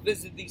and go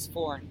visit these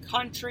foreign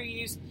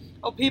countries.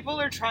 Oh, people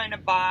are trying to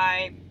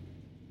buy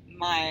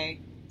my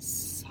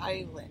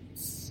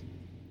silence.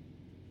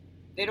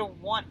 They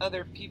don't want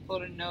other people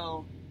to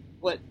know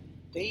what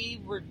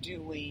they were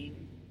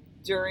doing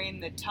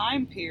during the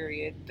time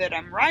period that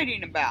I'm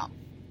writing about.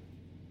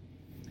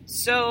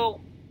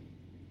 So,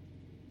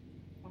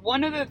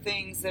 one of the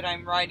things that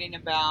I'm writing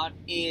about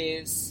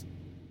is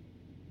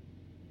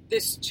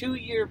this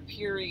 2-year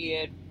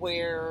period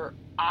where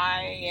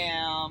I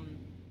am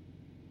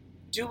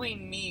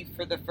doing me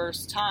for the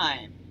first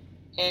time.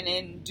 And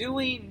in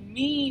doing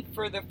me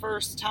for the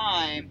first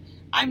time,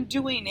 I'm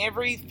doing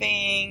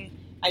everything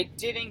I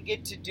didn't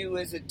get to do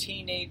as a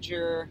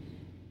teenager.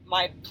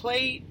 My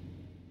plate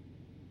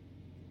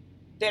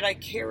that I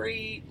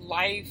carry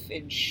life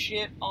and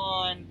shit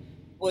on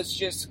was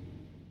just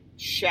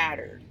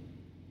shattered.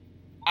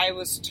 I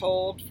was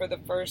told for the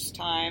first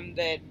time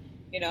that,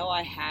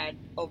 I had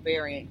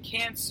ovarian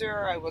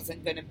cancer. I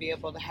wasn't going to be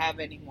able to have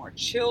any more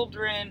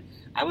children.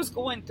 I was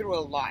going through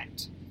a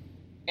lot.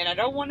 And I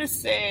don't want to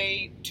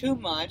say too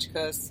much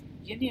because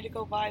you need to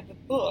go buy the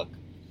book.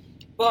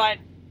 But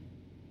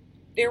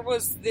there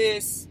was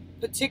this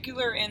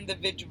particular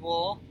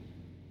individual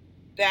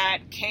that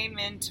came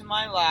into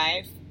my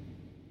life,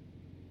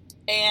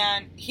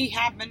 and he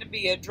happened to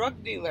be a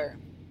drug dealer.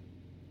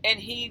 And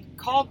he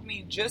called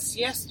me just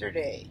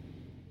yesterday,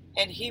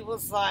 and he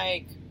was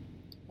like,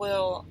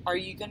 well, are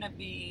you going to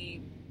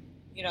be,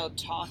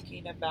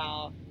 talking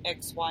about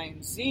X, Y,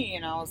 and Z?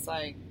 And I was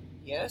like,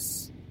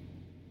 yes.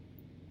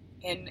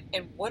 And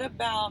what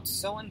about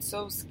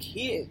so-and-so's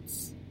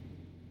kids?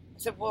 I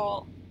said,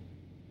 well,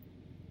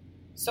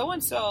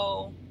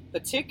 so-and-so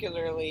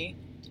particularly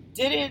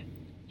didn't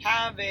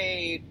have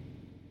a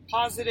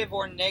positive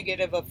or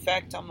negative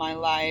effect on my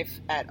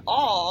life at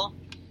all.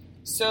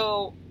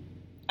 So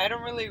I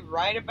don't really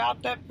write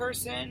about that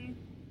person.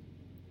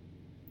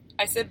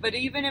 I said, but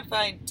even if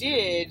I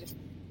did,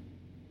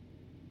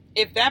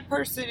 if that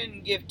person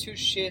didn't give 2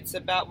 shits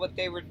about what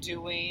they were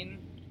doing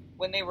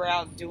when they were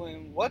out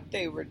doing what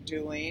they were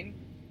doing,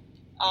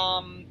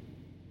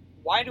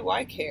 why do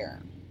I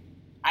care?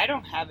 I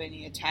don't have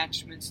any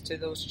attachments to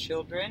those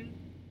children.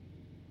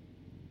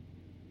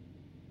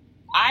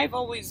 I've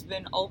always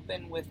been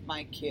open with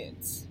my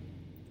kids.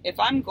 If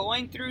I'm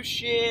going through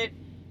shit,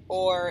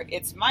 or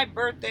it's my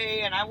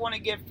birthday and I want to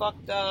get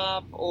fucked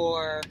up,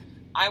 or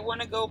I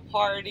want to go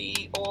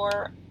party,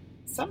 or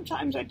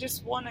sometimes I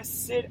just want to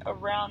sit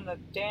around the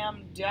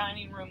damn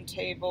dining room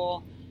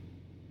table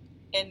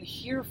and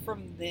hear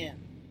from them.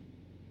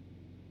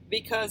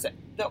 Because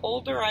the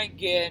older I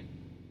get,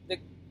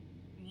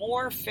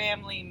 more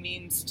family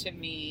means to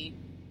me,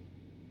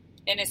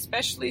 and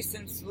especially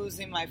since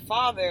losing my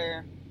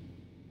father,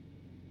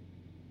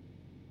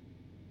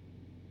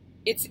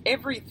 it's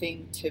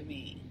everything to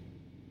me.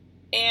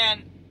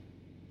 And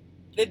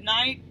the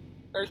night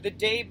or the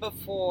day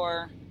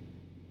before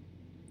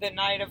the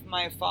night of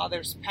my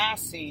father's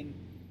passing,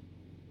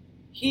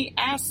 he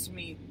asked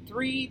me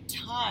 3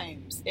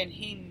 times, and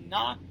he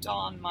knocked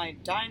on my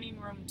dining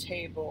room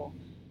table.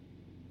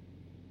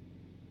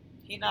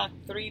 He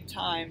knocked 3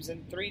 times,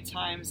 and 3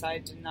 times I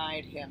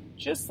denied him,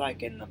 just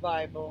like in the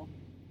Bible.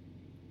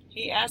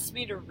 He asked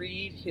me to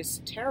read his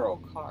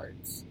tarot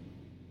cards.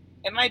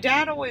 And my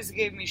dad always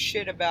gave me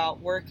shit about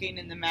working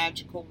in the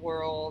magical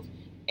world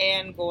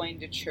and going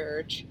to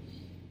church.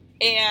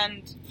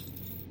 And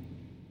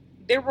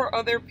there were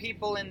other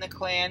people in the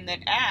clan that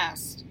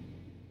asked,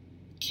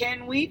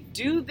 can we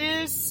do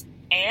this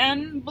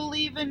and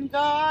believe in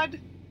God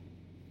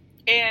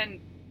and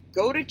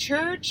go to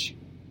church?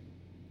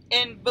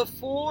 And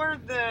before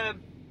the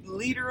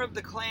leader of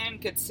the clan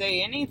could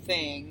say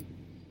anything,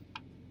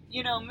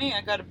 you know me,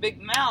 I got a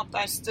big mouth.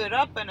 I stood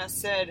up and I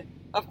said,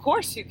 of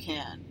course you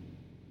can.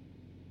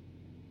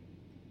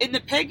 In the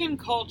pagan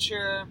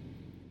culture,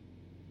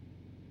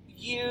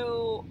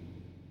 you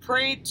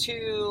pray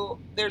to,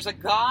 there's a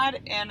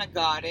god and a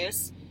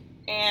goddess,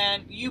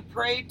 and you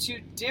pray to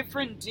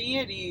different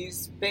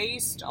deities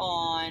based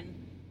on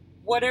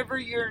whatever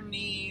your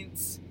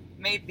needs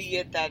may be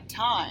at that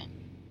time.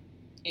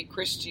 In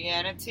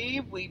Christianity,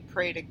 we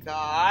pray to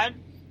God,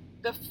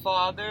 the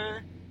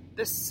Father,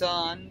 the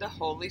Son, the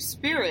Holy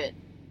Spirit.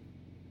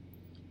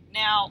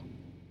 Now,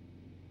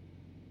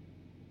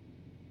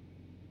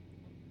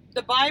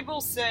 the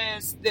Bible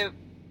says that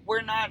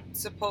we're not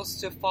supposed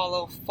to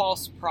follow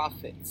false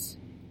prophets,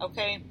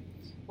 okay?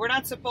 We're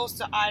not supposed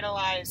to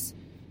idolize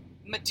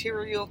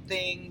material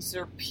things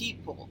or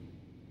people.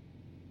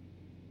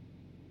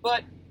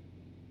 But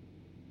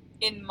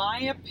in my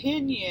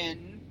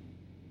opinion,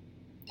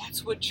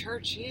 that's what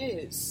church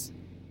is.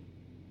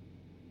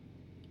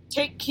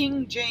 Take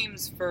King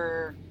James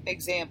for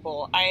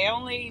example. I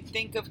only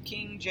think of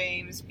King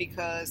James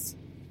because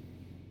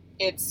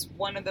it's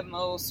one of the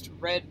most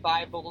read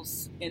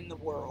Bibles in the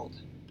world.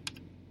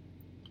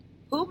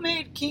 Who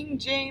made King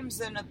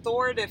James an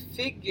authoritative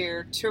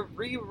figure to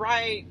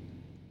rewrite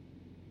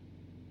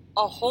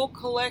a whole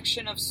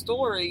collection of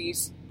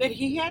stories that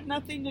he had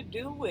nothing to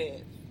do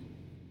with?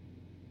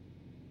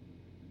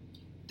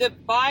 The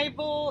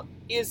Bible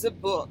is a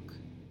book.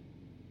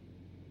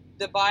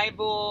 The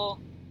Bible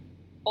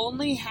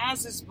only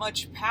has as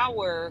much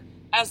power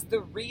as the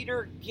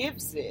reader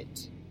gives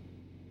it.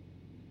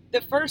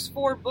 The first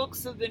 4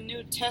 books of the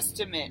New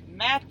Testament,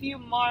 Matthew,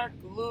 Mark,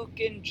 Luke,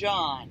 and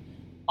John,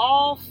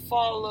 all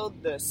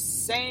followed the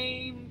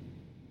same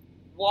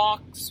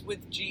walks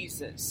with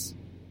Jesus.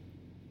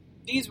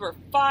 These were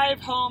 5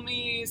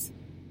 homies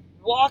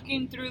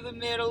walking through the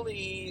Middle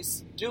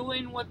East,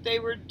 doing what they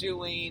were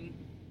doing.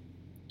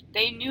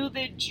 They knew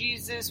that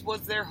Jesus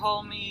was their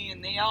homie,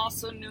 and they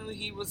also knew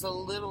he was a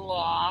little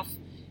off,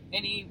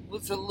 and he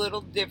was a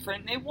little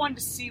different. They wanted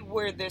to see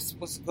where this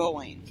was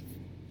going.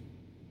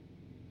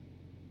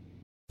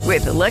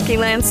 With the Lucky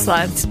Land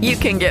Slots, you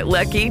can get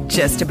lucky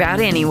just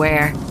about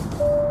anywhere.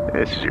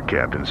 This is your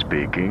captain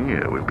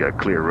speaking. We've got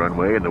clear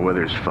runway and the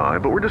weather's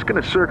fine, but we're just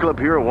going to circle up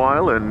here a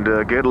while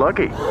and get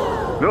lucky.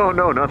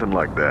 No, nothing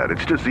like that.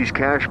 It's just these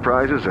cash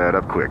prizes add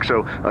up quick.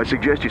 So I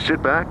suggest you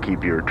sit back,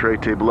 keep your tray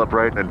table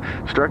upright, and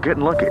start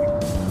getting lucky.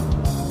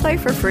 Play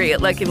for free at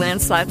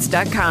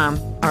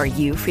LuckyLandSlots.com. Are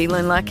you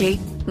feeling lucky?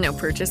 No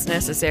purchase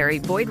necessary.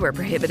 Void where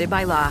prohibited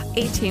by law.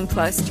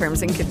 18+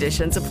 terms and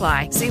conditions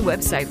apply. See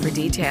website for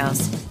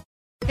details.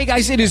 Hey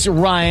guys, it is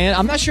Ryan.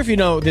 I'm not sure if you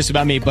know this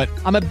about me, but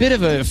I'm a bit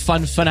of a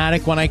fun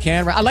fanatic when I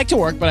can. I like to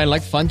work, but I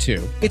like fun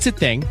too. It's a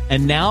thing.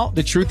 And now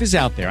the truth is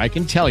out there. I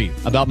can tell you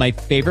about my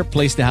favorite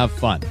place to have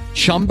fun.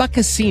 Chumba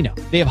Casino.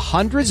 They have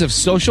hundreds of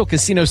social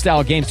casino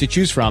style games to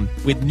choose from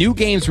with new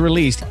games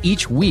released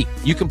each week.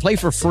 You can play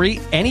for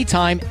free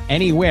anytime,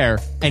 anywhere.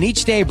 And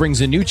each day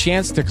brings a new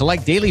chance to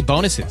collect daily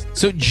bonuses.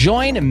 So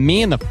join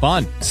me in the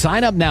fun.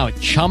 Sign up now at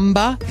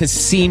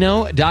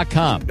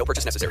ChumbaCasino.com. No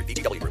purchase necessary.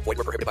 VGW Group. Void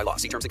where prohibited by law.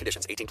 See terms and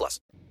conditions. 18+.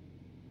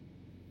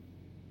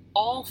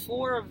 All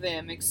 4 of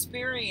them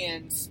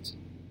experienced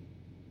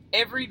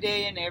every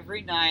day and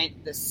every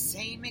night the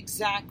same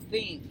exact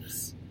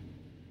things.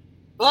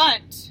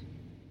 But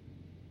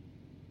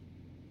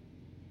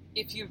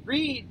if you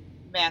read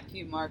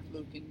Matthew, Mark,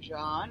 Luke, and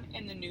John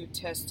in the New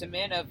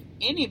Testament of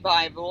any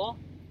Bible,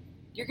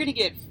 you're going to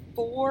get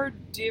 4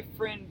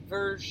 different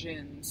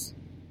versions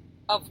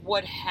of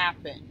what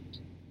happened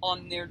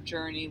on their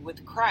journey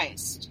with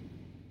Christ.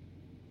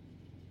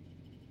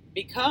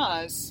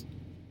 Because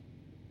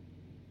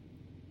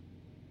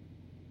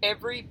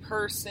every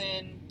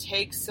person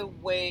takes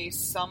away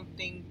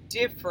something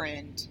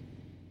different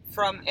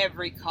from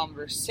every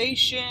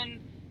conversation,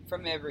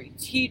 from every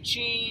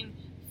teaching,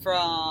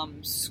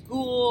 from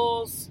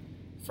schools,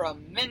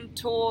 from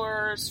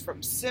mentors,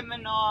 from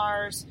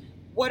seminars,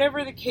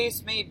 whatever the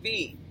case may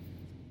be.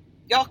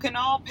 Y'all can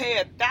all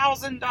pay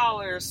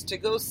 $1,000 to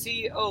go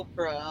see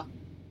Oprah.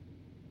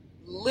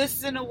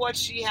 Listen to what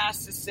she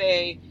has to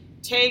say.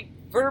 Take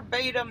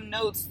verbatim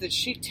notes that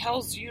she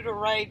tells you to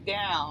write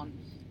down.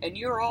 And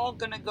you're all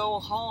going to go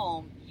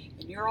home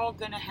and you're all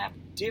going to have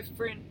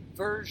different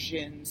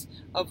versions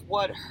of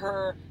what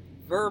her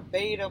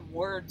verbatim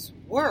words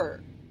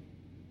were.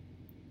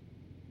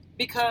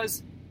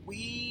 Because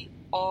we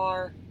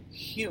are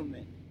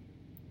human.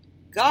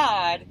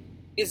 God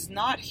is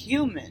not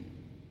human.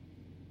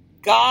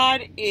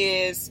 God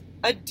is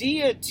a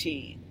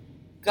deity.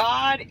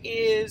 God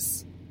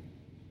is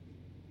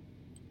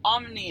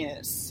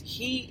omnious.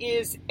 He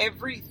is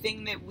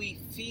everything that we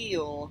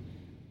feel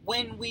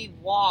when we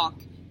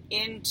walk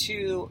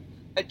into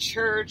a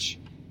church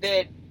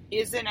that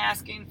isn't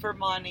asking for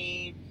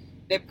money,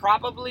 that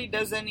probably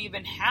doesn't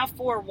even have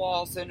 4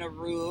 walls and a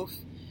roof.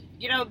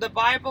 You know, the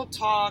Bible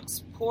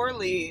talks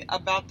poorly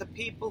about the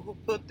people who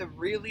put the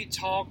really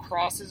tall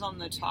crosses on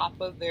the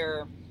top of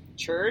their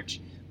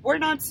church. We're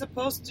not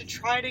supposed to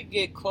try to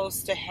get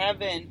close to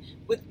heaven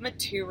with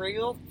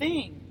material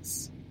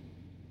things.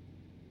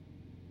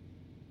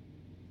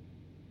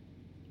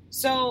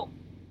 So,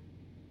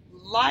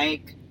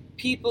 like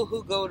people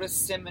who go to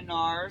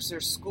seminars or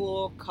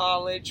school,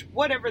 college,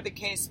 whatever the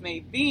case may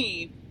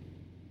be,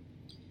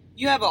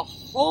 you have a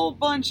whole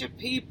bunch of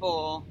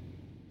people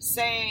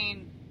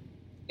saying,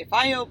 if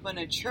I open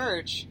a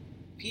church,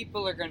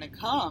 people are going to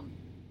come.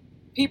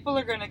 People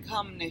are going to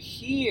come to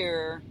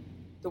hear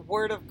the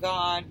Word of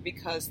God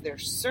because they're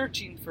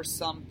searching for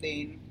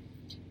something,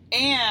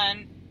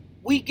 and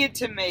we get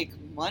to make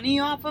money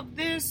off of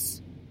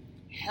this?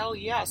 Hell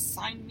yeah,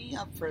 sign me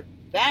up for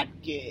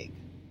that gig.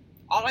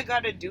 All I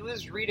got to do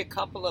is read a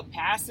couple of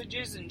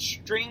passages and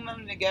string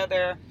them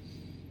together.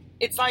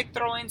 It's like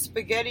throwing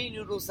spaghetti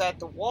noodles at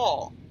the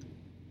wall.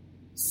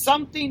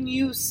 Something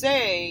you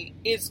say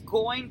is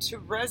going to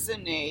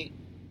resonate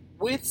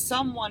with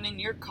someone in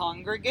your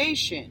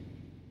congregation.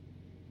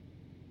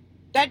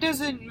 That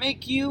doesn't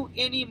make you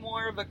any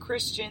more of a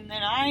Christian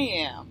than I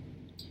am.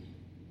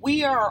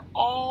 We are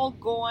all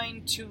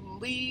going to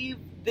leave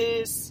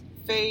this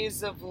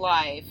phase of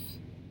life.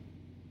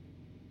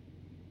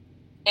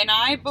 And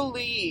I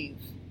believe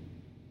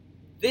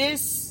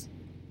this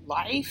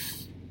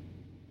life,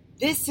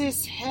 this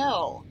is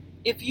hell.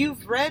 If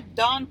you've read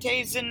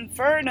Dante's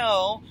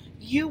Inferno,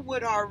 you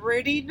would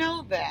already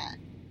know that.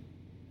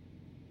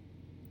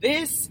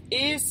 This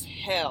is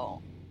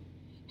hell.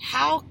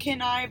 How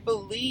can I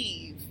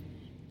believe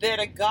that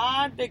a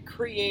God that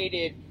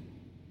created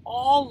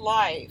all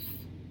life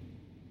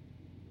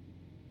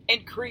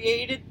and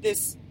created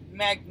this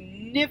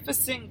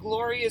magnificent,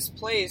 glorious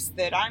place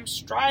that I'm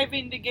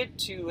striving to get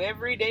to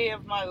every day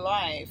of my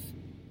life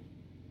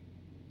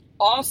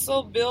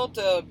also built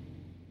a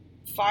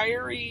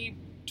fiery,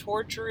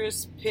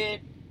 torturous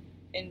pit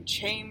and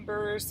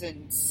chambers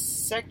and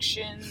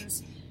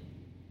sections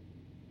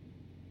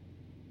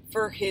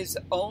for his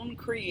own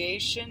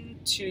creation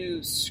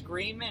to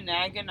scream in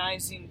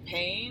agonizing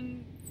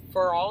pain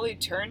for all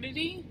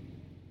eternity?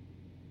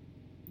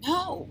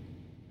 No.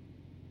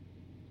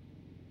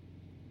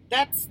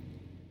 That's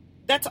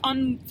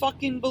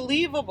unfucking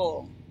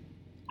believable.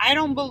 I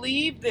don't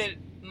believe that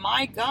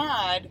my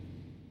God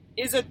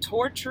is a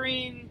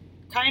torturing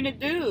kind of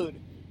dude.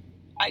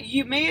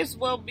 You may as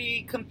well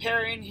be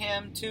comparing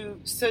him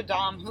to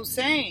Saddam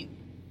Hussein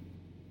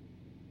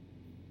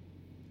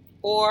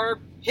or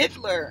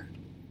Hitler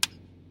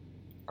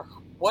or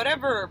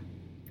whatever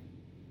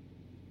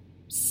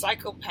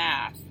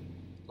psychopath.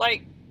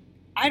 Like,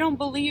 I don't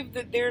believe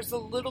that there's a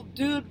little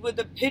dude with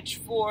a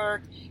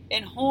pitchfork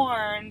and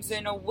horns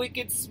and a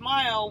wicked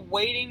smile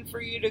waiting for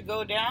you to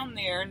go down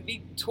there and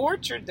be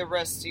tortured the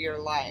rest of your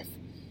life.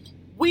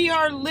 We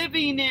are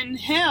living in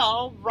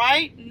hell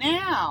right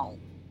now.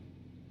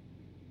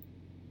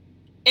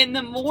 And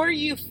the more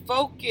you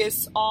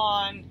focus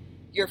on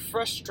your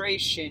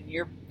frustration,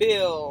 your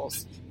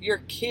bills, your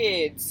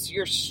kids,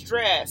 your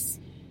stress,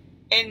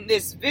 and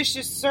this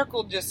vicious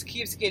circle just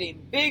keeps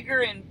getting bigger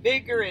and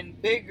bigger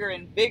and bigger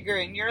and bigger,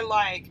 and you're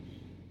like,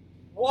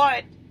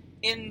 what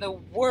in the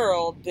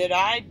world did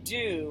I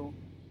do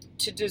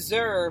to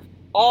deserve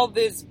all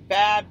this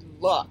bad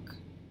luck?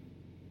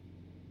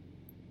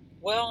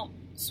 Well,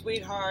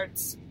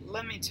 sweethearts,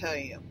 let me tell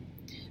you,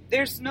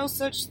 there's no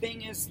such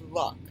thing as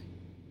luck.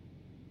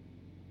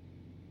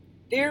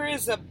 There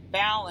is a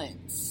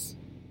balance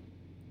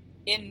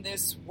in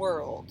this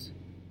world.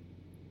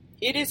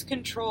 It is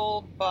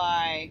controlled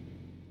by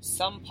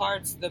some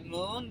parts of the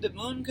moon. The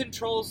moon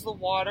controls the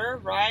water,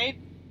 right?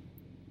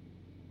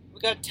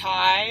 We got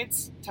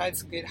tides.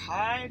 Tides get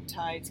high,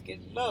 tides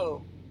get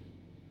low.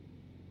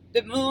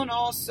 The moon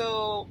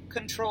also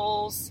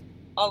controls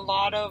a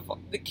lot of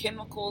the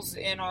chemicals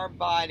in our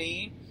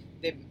body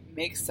that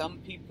make some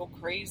people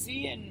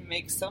crazy and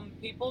make some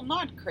people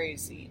not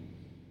crazy.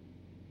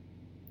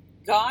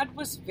 God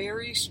was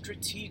very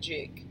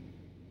strategic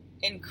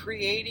in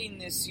creating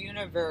this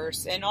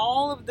universe and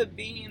all of the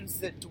beings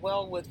that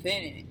dwell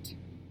within it.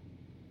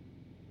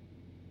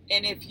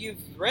 And if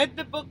you've read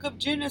the book of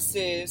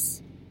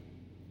Genesis,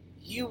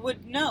 you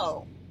would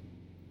know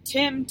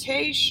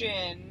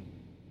temptation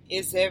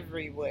is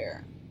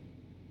everywhere.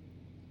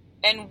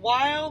 And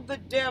while the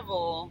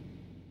devil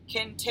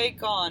can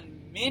take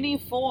on many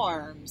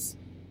forms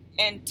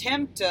and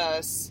tempt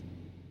us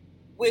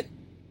with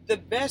the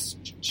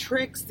best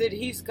tricks that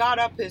he's got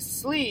up his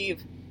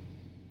sleeve,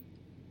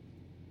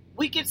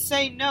 we could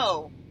say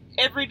no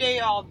every day,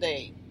 all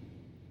day.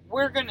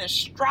 We're going to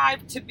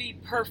strive to be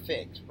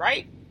perfect,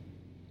 right?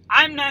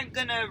 I'm not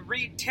going to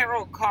read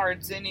tarot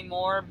cards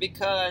anymore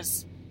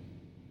because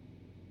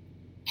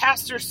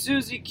Pastor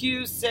Susie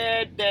Q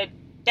said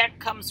that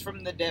comes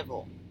from the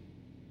devil.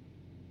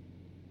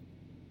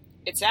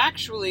 It's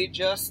actually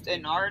just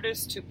an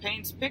artist who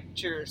paints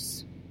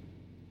pictures.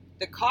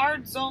 The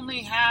cards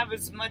only have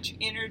as much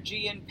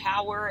energy and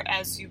power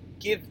as you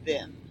give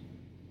them.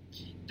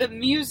 The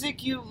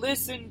music you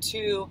listen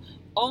to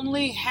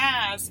only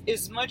has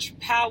as much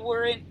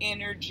power and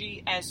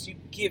energy as you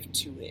give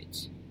to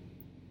it.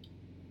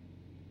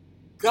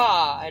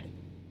 God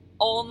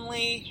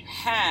only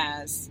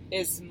has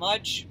as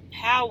much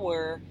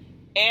power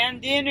and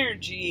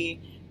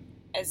energy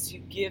as you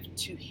give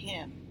to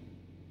Him.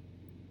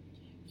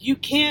 You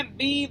can't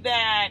be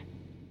that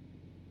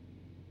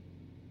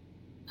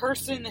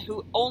person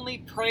who only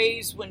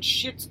prays when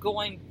shit's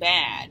going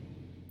bad,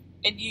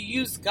 and you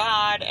use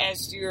God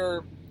as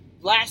your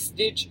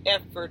last-ditch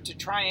effort to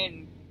try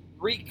and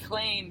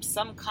reclaim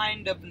some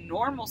kind of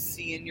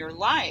normalcy in your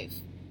life.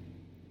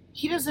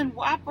 He doesn't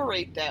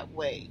operate that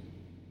way.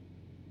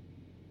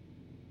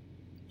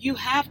 You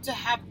have to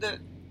have the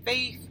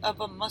faith of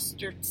a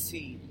mustard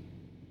seed.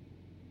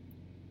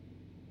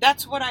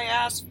 That's what I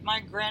asked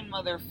my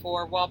grandmother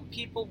for while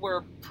people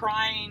were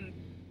prying.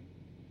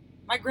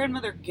 My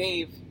grandmother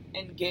gave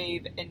and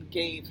gave and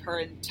gave her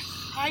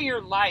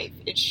entire life,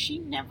 and she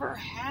never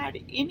had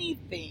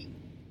anything.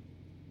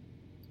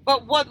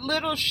 But what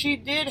little she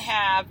did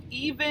have,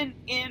 even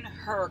in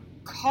her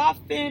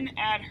coffin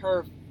at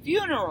her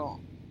funeral,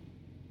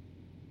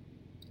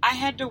 I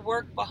had to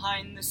work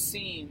behind the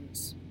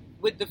scenes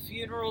with the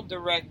funeral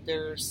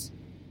directors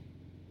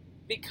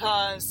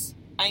because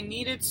I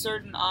needed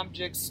certain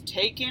objects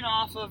taken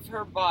off of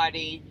her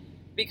body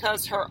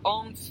because her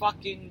own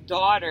fucking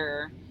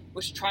daughter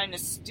was trying to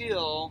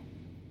steal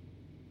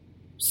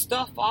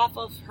stuff off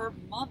of her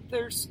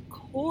mother's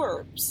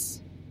corpse.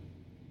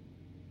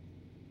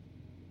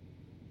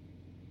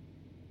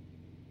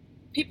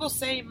 People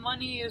say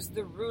money is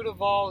the root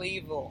of all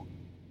evil.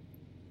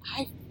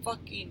 I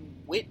fucking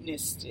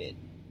witnessed it.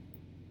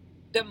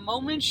 The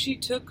moment she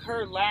took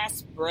her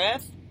last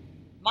breath,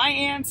 my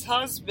aunt's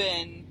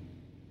husband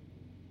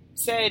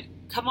said,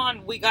 "Come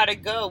on, we gotta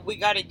go. We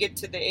gotta get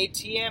to the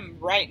ATM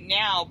right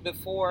now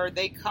before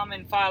they come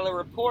and file a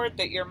report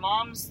that your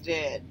mom's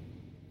dead."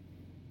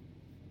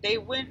 They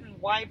went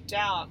and wiped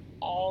out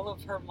all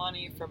of her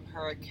money from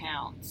her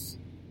accounts.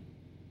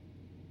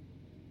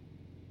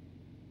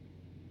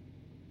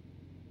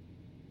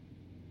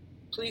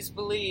 Please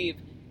believe,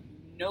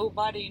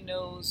 nobody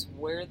knows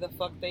where the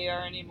fuck they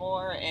are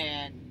anymore,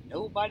 and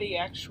nobody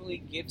actually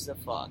gives a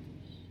fuck.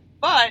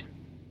 But,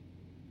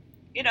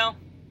 you know,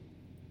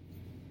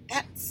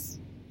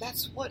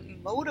 that's what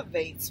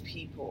motivates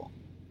people.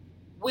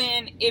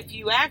 When, if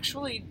you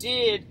actually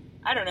did,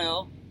 I don't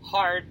know,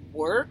 hard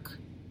work,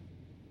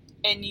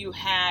 and you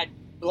had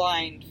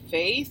blind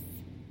faith,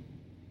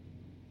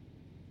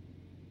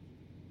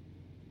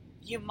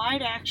 you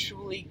might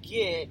actually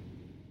get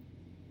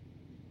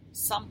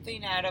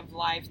something out of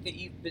life that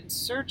you've been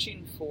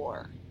searching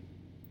for.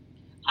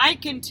 I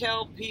can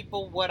tell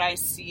people what I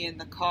see in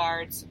the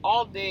cards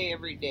all day,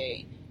 every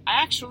day.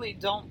 I actually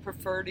don't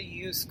prefer to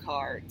use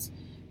cards.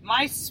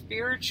 My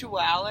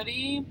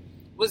spirituality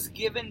was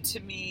given to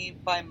me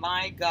by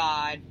my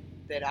God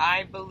that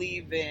I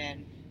believe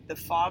in, the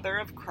Father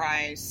of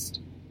Christ.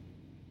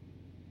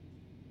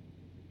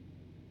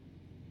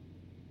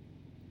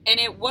 And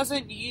it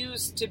wasn't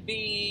used to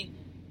be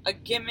a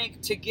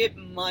gimmick to get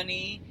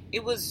money.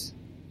 It was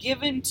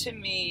given to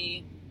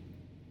me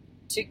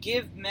to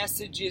give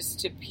messages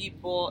to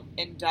people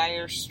in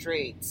dire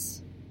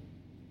straits.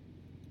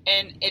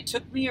 And it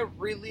took me a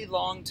really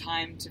long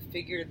time to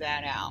figure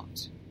that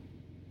out.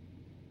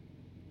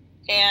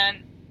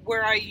 And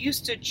where I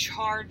used to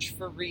charge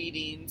for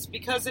readings,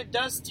 because it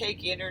does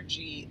take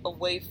energy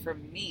away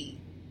from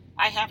me,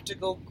 I have to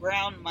go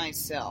ground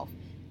myself.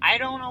 I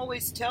don't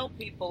always tell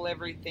people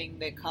everything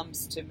that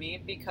comes to me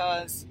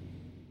because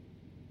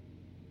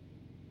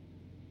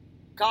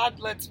God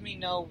lets me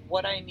know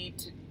what they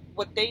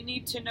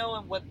need to know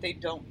and what they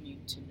don't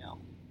need to know.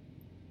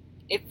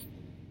 If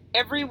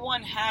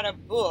everyone had a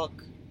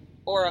book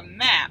or a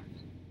map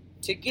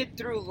to get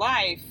through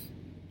life,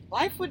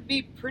 life would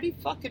be pretty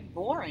fucking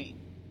boring.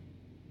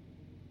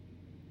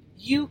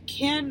 You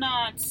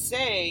cannot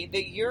say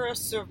that you're a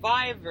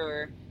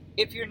survivor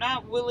if you're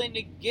not willing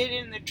to get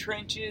in the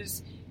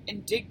trenches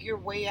and dig your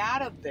way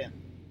out of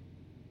them.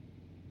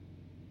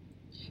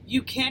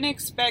 You can't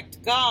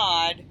expect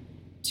God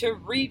to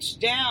reach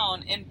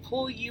down and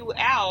pull you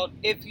out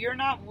if you're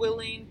not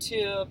willing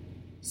to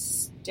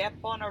step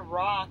on a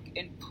rock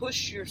and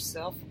push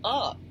yourself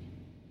up.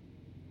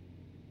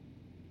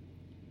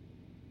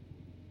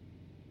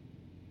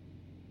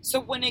 So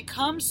when it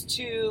comes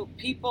to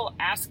people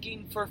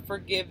asking for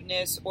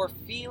forgiveness or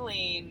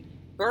feeling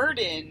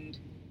burdened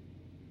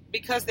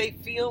because they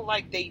feel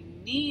like they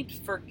need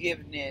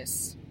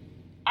forgiveness,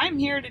 I'm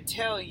here to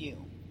tell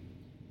you,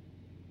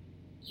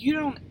 you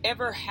don't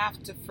ever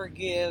have to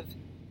forgive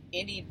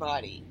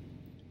anybody.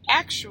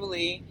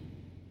 Actually,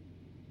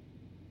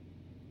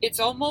 it's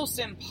almost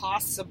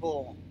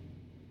impossible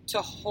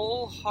to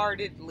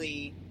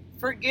wholeheartedly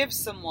forgive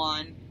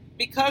someone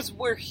because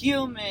we're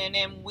human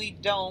and we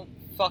don't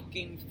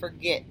fucking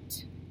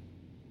forget.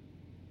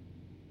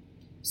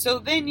 So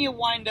then you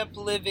wind up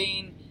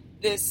living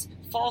this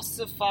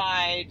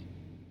falsified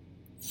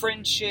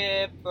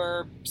friendship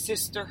or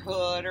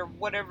sisterhood or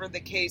whatever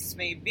the case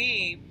may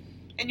be,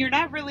 and you're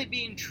not really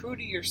being true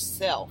to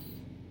yourself.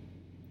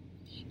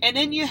 And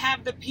then you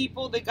have the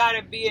people that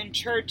gotta be in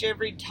church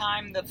every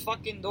time the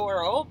fucking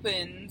door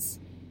opens,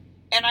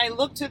 and I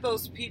look to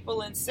those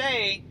people and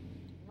say,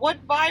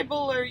 what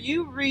Bible are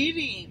you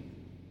reading?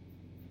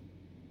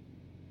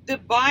 The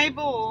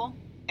Bible,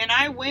 and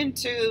I went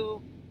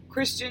to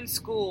Christian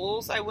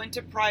schools, I went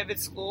to private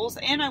schools,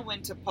 and I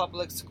went to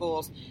public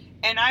schools,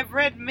 and I've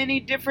read many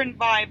different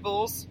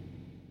Bibles.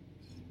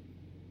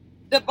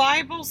 The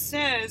Bible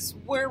says,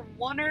 where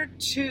one or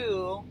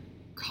two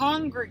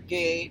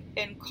congregate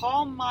and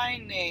call my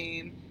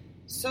name,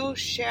 so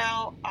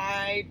shall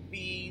I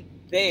be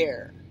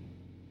there.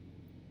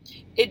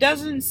 It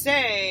doesn't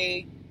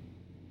say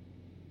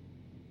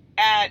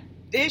at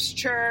this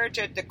church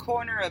at the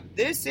corner of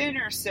this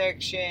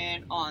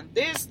intersection on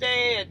this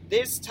day at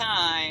this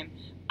time,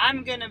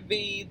 I'm going to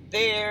be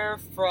there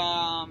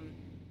from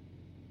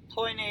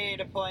point A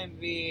to point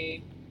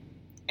B,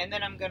 and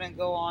then I'm going to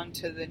go on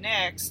to the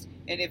next,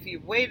 and if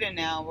you wait an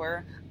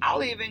hour,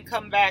 I'll even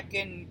come back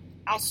and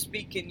I'll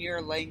speak in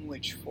your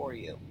language for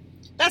you.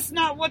 That's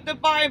not what the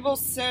Bible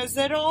says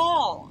at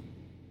all.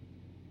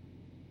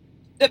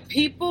 The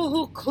people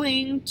who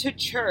cling to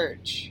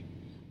church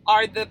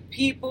are the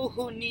people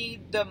who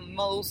need the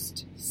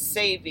most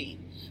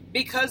saving.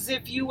 Because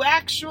if you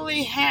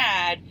actually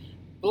had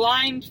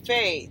blind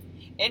faith,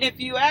 and if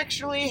you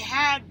actually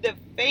had the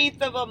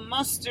faith of a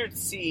mustard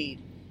seed,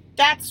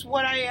 that's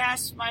what I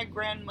asked my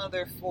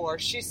grandmother for.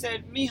 She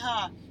said,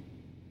 Mija,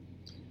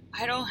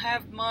 I don't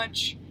have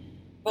much,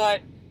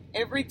 but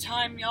every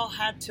time y'all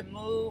had to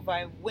move,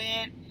 I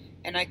went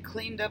and I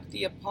cleaned up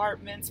the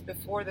apartments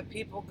before the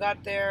people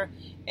got there,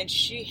 and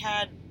she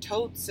had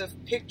totes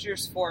of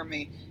pictures for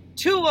me,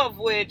 2 of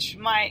which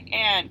my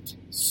aunt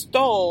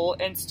stole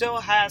and still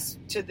has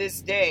to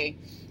this day.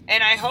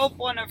 And I hope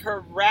one of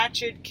her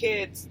ratchet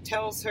kids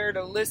tells her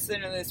to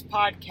listen to this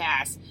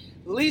podcast.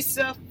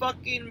 Lisa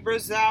fucking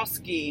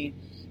Brzezowski,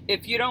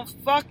 if you don't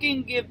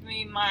fucking give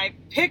me my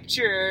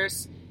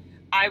pictures,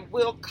 I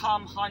will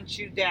come hunt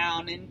you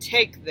down and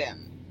take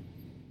them.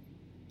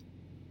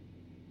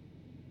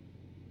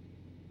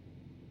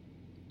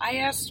 I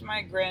asked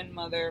my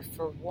grandmother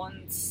for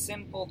one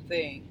simple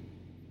thing,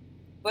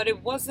 but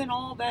it wasn't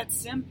all that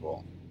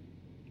simple,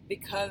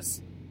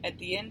 because at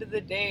the end of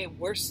the day,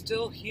 we're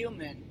still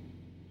human.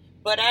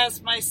 But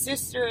as my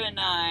sister and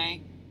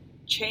I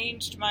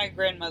changed my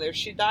grandmother,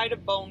 she died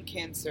of bone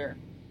cancer.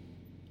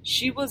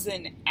 She was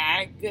in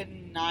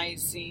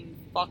agonizing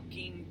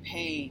fucking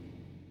pain.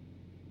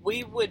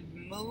 We would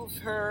move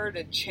her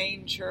to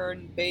change her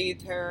and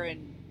bathe her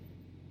and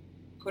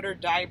put her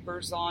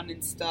diapers on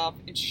and stuff,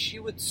 and she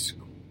would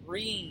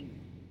scream.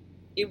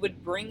 It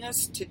would bring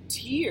us to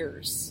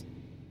tears.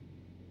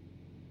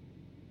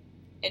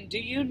 And do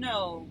you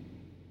know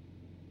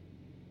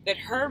that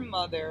her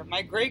mother,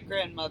 my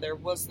great-grandmother,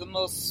 was the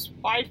most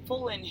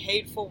spiteful and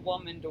hateful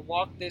woman to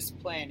walk this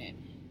planet?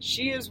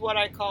 She is what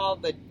I call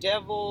the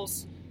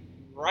devil's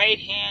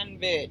right-hand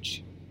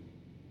bitch.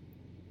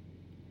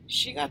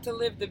 She got to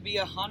live to be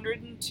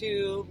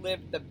 102,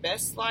 lived the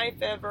best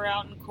life ever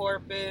out in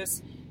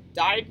Corpus,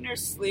 died in her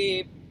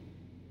sleep.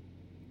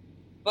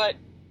 But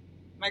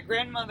my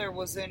grandmother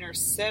was in her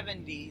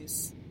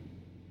 70s,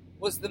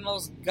 was the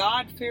most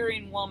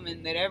God-fearing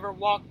woman that ever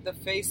walked the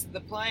face of the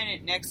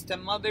planet next to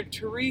Mother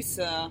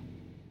Teresa.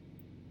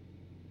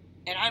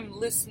 And I'm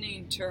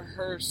listening to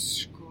her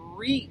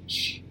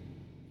screech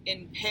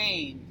in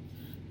pain.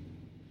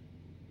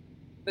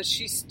 But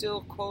she's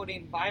still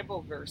quoting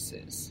Bible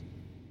verses.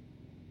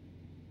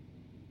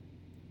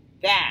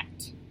 That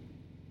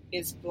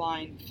is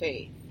blind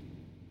faith.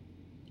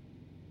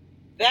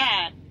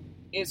 That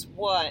is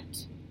what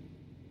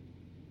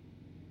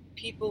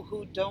people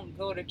who don't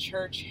go to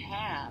church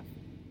have.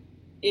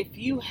 If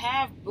you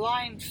have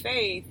blind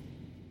faith,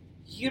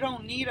 you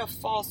don't need a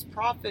false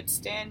prophet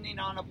standing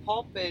on a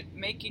pulpit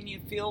making you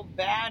feel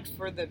bad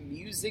for the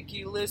music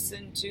you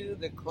listen to,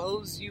 the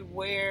clothes you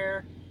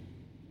wear,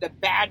 the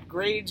bad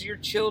grades your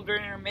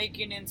children are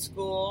making in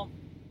school.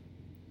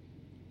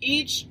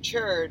 Each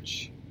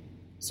church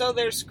So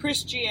there's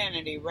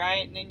Christianity,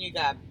 right? And then you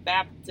got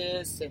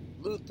Baptists and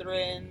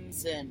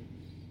Lutherans and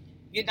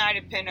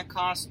United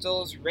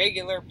Pentecostals,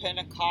 regular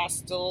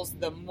Pentecostals.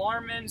 The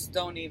Mormons,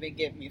 don't even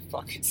get me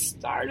fucking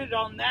started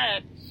on that.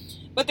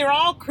 But they're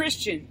all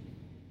Christian.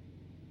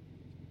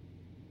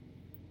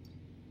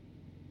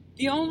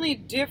 The only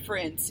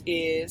difference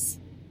is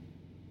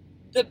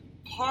the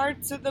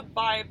parts of the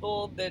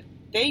Bible that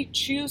they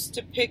choose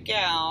to pick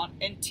out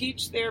and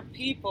teach their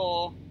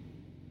people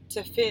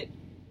to fit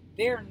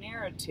their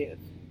narrative.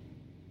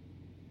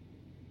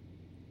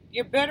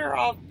 You're better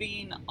off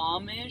being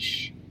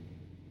Amish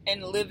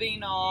and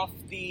living off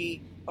the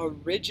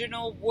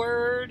original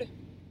word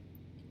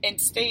and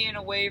staying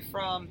away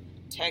from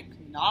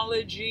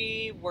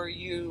technology where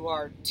you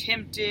are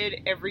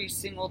tempted every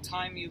single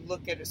time you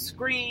look at a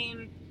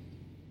screen.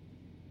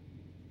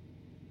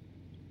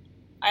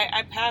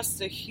 I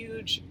passed a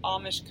huge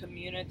Amish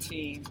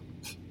community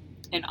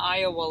in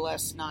Iowa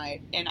last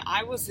night, and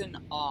I was in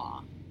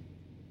awe.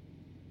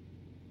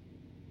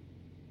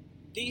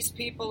 These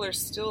people are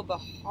still the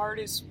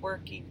hardest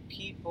working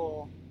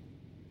people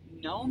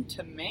known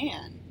to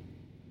man.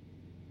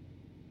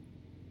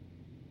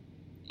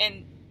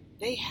 And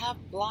they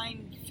have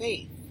blind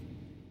faith.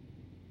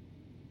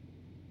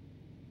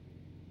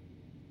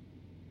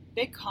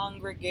 They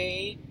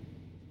congregate.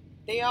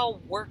 They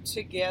all work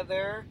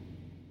together.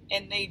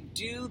 And they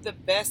do the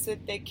best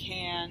that they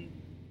can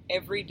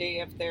every day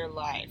of their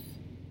life.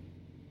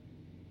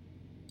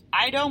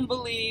 I don't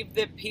believe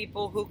that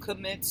people who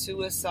commit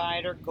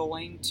suicide are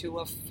going to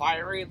a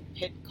fiery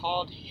pit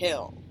called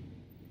hell.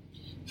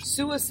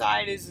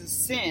 Suicide is a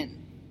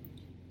sin.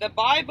 The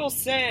Bible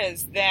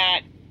says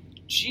that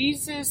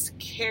Jesus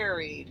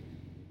carried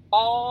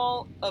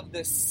all of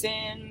the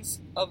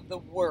sins of the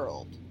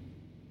world.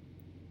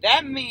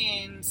 That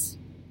means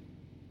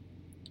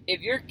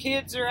if your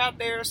kids are out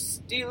there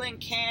stealing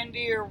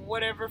candy or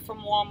whatever from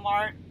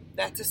Walmart,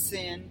 that's a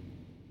sin.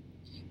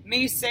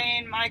 Me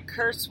saying my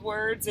curse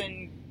words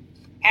and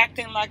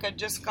acting like I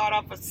just got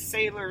off a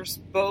sailor's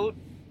boat,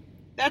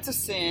 that's a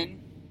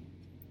sin.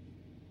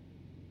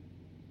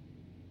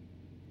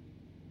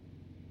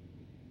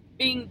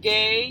 Being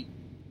gay,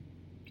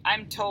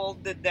 I'm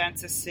told that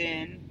that's a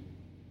sin.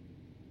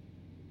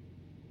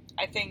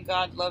 I think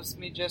God loves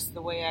me just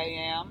the way I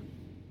am,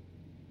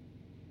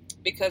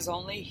 because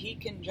only He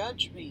can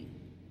judge me.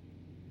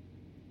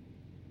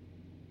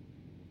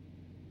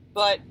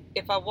 But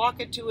if I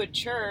walk into a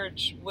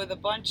church with a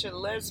bunch of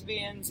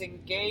lesbians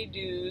and gay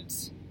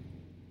dudes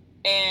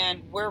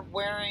and we're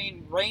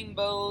wearing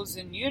rainbows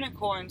and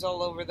unicorns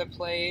all over the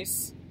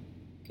place,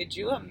 could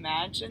you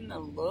imagine the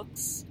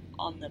looks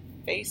on the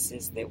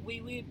faces that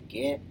we would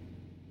get?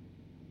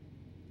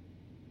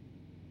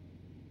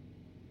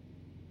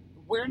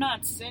 We're no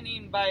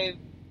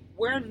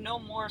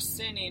more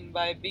sinning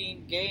by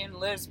being gay and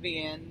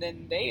lesbian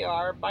than they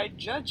are by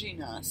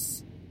judging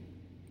us.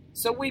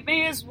 So we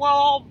may as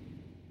well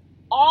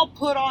all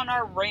put on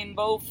our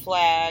rainbow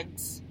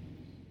flags,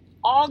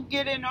 all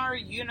get in our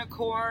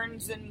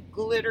unicorns and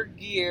glitter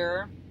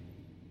gear,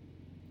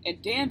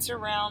 and dance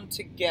around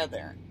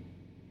together.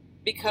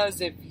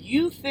 Because if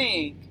you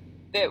think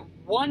that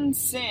one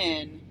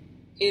sin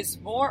is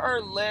more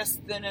or less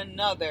than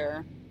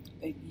another,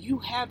 then you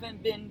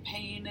haven't been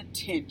paying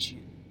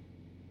attention.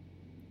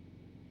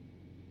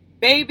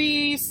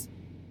 Babies,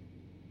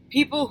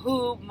 people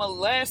who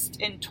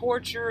molest and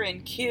torture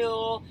and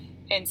kill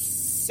and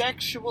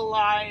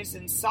sexualize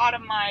and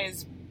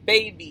sodomize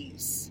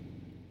babies.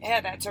 Yeah,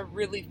 that's a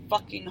really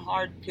fucking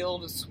hard pill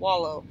to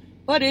swallow,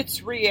 but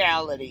it's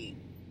reality.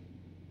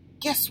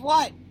 Guess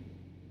what?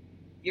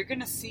 You're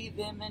gonna see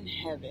them in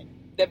heaven.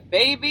 The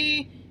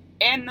baby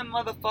and the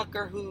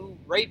motherfucker who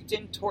raped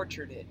and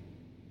tortured it.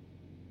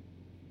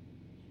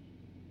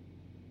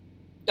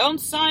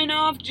 Don't sign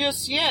off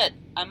just yet.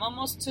 I'm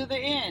almost to the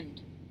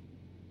end.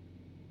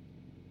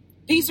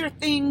 These are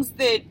things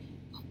that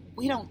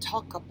we don't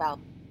talk about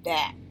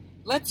that.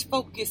 Let's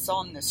focus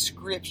on the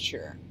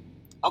scripture.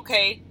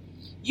 Okay?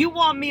 You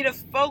want me to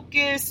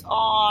focus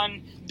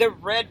on the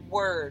red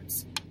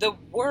words, the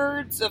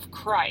words of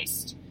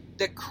Christ,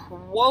 the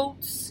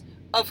quotes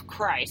of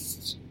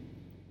Christ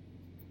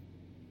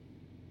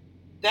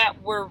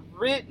that were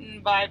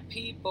written by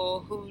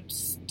people who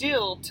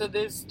still to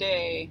this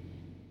day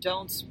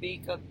don't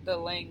speak of the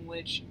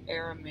language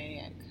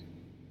Aramaic.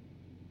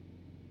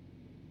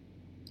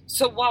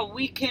 So while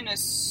we can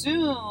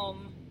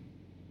assume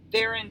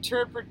their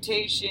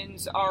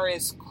interpretations are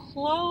as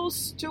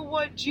close to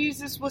what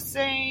Jesus was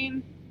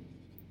saying,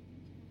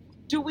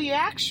 do we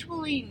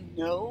actually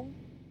know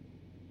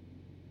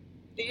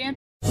the answer?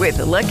 With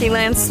the Lucky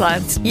Land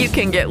Slots, you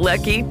can get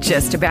lucky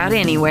just about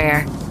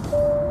anywhere.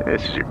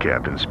 This is your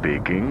captain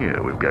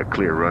speaking. We've got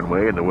clear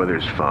runway and the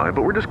weather's fine,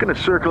 but we're just going to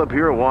circle up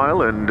here a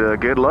while and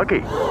get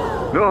lucky.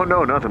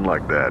 No, nothing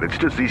like that. It's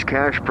just these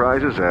cash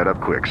prizes add up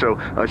quick. So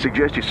I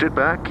suggest you sit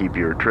back, keep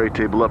your tray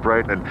table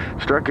upright, and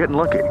start getting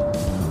lucky.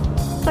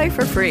 Play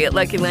for free at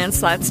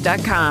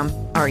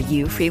LuckyLandSlots.com. Are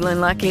you feeling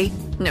lucky?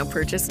 No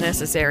purchase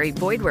necessary.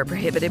 Void where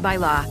prohibited by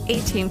law.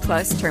 18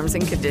 plus terms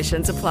and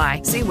conditions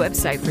apply. See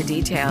website for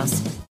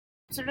details. The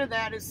answer to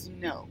that is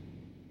no.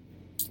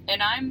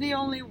 And I'm the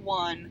only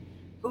one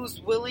who's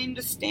willing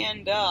to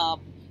stand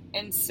up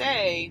and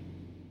say,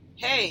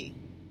 hey,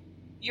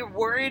 you're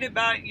worried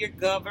about your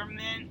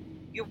government,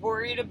 you're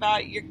worried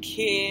about your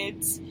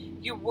kids,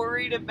 you're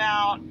worried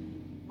about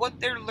what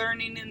they're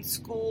learning in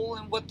school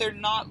and what they're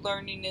not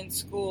learning in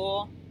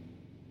school,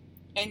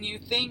 and you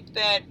think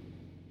that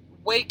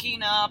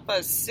waking up a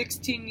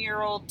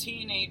 16-year-old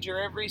teenager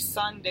every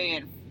Sunday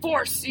and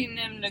forcing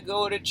them to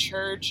go to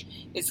church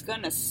is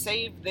going to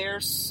save their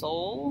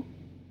soul?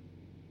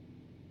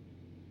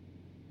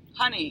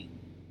 Honey,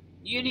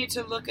 you need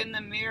to look in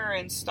the mirror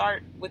and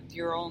start with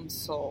your own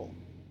soul.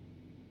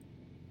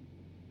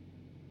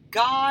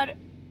 God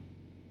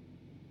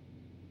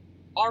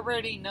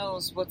already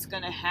knows what's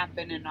going to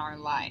happen in our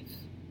life.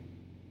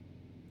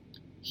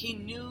 He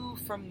knew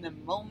from the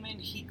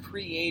moment He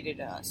created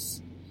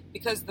us.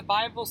 Because the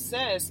Bible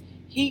says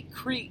He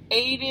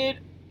created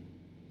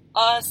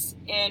us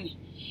in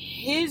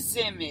His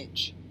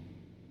image.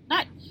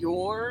 Not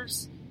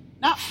yours,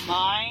 not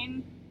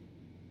mine,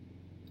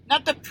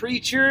 not the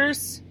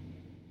preacher's.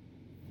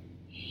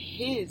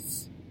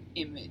 His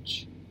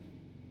image.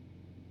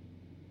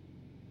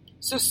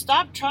 So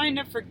stop trying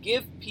to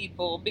forgive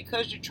people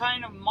because you're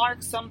trying to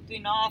mark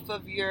something off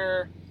of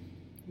your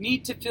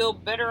need to feel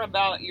better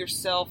about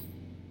yourself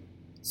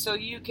so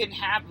you can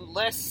have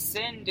less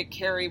sin to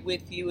carry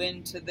with you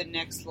into the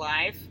next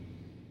life.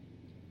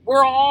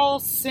 We're all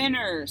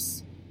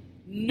sinners.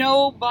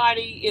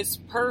 Nobody is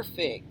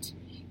perfect.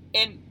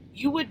 And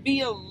you would be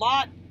a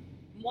lot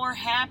more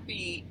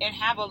happy and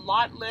have a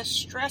lot less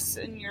stress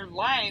in your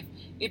life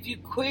if you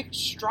quit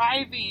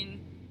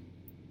striving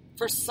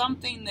for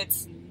something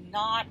that's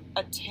not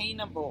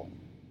attainable.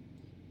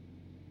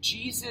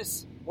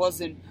 Jesus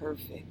wasn't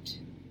perfect.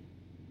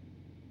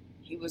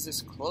 He was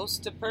as close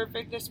to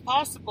perfect as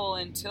possible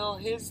until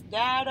his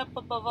dad up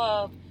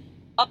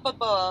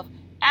above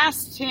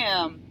asked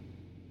him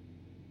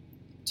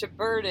to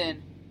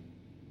burden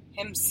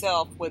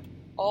himself with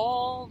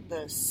all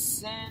the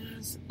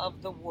sins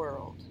of the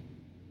world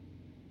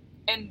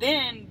and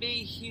then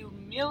be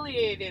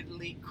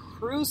humiliatedly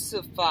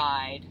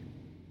crucified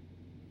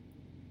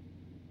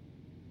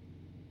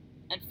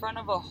in front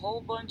of a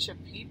whole bunch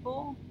of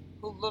people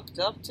who looked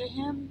up to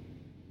him.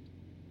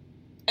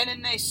 And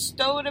then they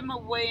stowed him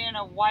away in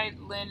a white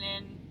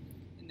linen,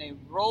 and they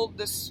rolled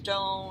the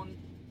stone,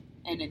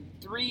 and in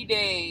 3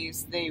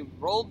 days they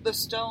rolled the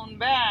stone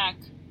back,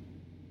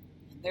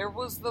 and there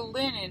was the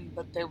linen,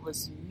 but there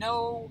was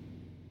no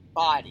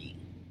body.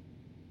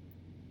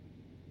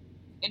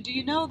 And do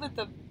you know that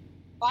the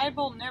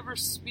Bible never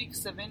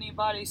speaks of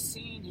anybody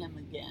seeing him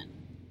again?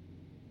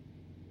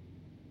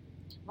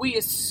 We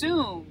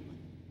assume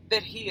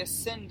that he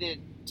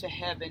ascended to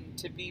heaven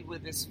to be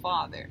with his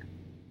Father.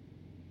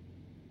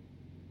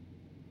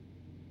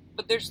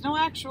 But there's no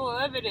actual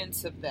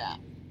evidence of that.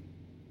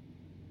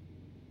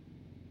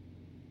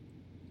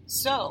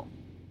 So,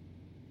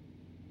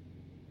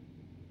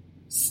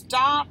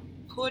 stop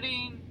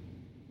putting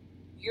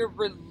your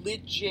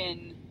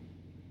religion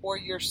or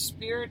your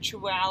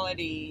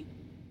spirituality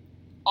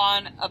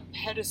on a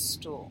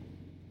pedestal.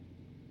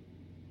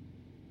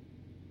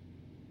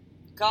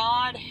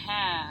 God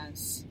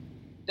has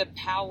the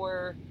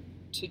power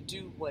to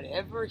do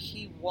whatever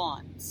He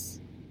wants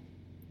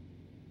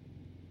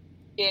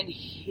in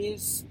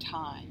His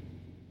time.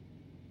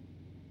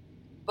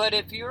 But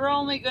if you're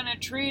only going to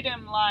treat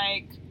Him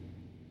like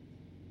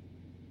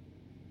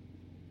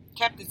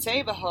Captain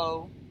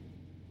Save-A-Ho,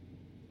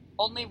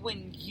 only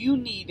when you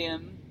need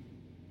Him,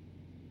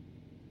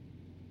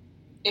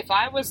 if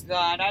I was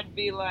God, I'd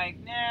be like,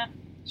 nah,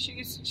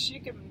 she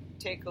can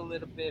take a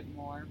little bit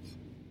more.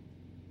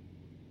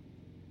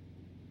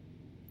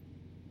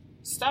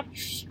 Stop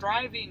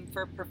striving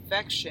for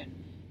perfection.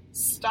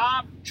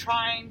 Stop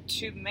trying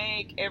to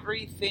make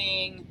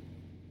everything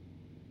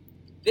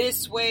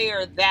this way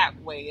or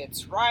that way.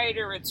 It's right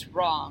or it's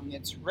wrong.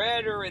 It's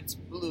red or it's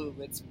blue.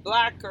 It's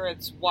black or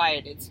it's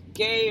white. It's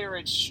gay or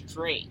it's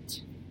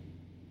straight.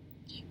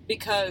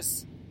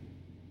 Because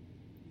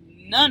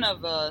none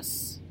of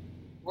us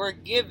were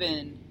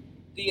given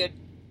the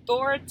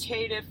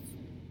authoritative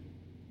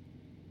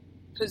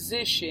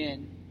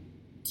position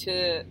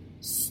to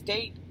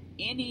state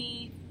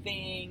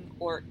anything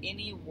or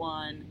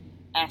anyone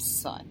as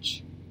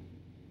such.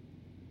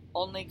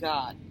 Only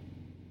God.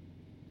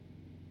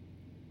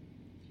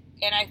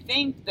 And I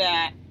think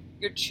that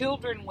your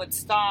children would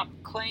stop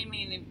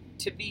claiming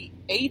to be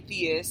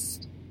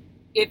atheist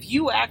if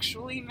you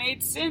actually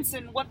made sense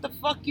in what the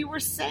fuck you were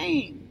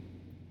saying.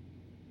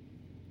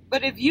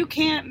 But if you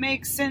can't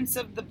make sense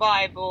of the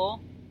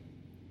Bible,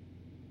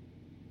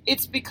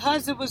 it's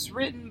because it was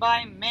written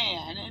by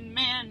man, and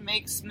man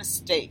makes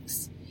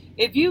mistakes.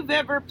 If you've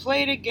ever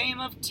played a game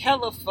of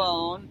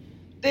telephone,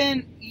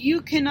 then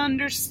you can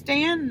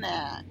understand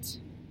that.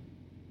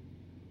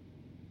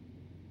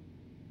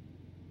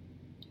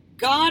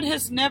 God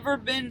has never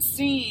been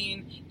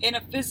seen in a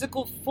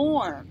physical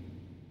form.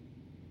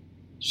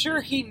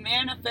 Sure, he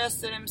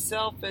manifested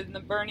himself in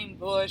the burning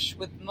bush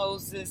with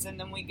Moses, and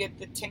then we get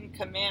the Ten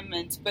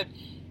Commandments, but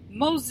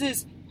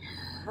Moses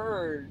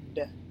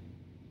heard.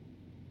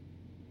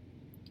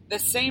 The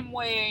same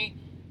way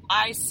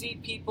I see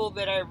people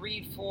that I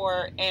read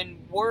for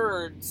and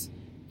words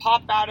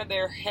pop out of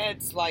their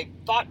heads like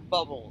thought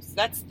bubbles.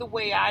 That's the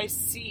way I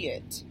see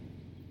it.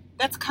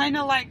 That's kind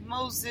of like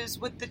Moses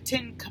with the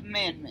Ten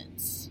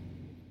Commandments.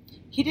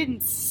 He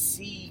didn't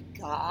see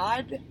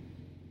God.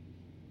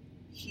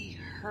 He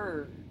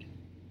heard.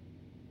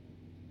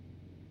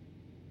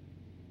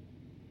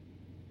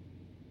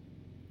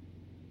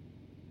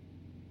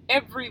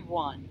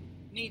 Everyone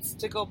needs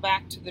to go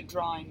back to the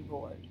drawing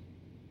board.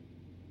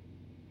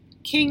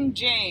 King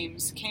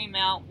James came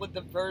out with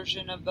a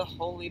version of the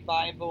Holy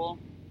Bible.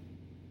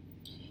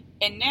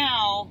 And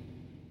now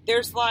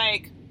there's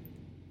like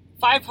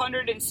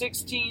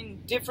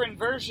 516 different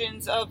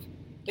versions of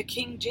the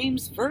King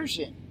James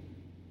Version.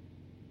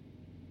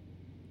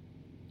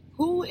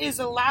 Who is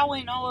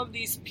allowing all of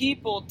these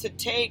people to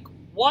take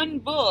one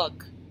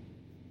book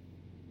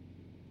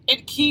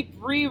and keep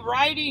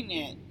rewriting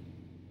it?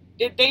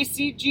 Did they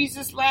see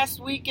Jesus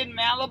last week in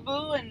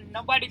Malibu and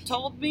nobody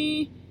told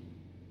me?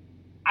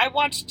 I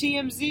watch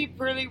TMZ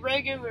pretty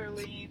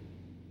regularly.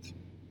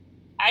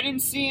 I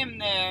didn't see him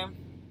there.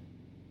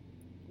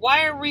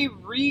 Why are we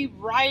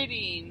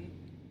rewriting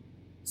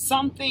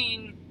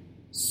something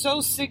so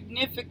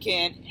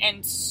significant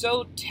and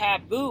so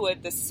taboo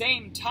at the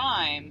same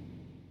time?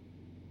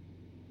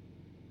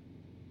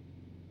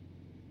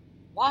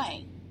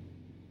 Why?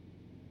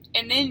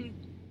 And then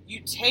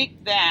you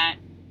take that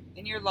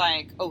and you're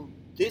like, oh,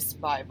 this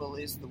Bible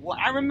is the one.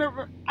 I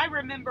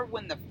remember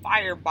when the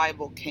Fire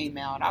Bible came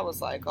out. I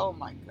was like, oh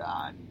my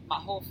God. My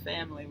whole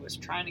family was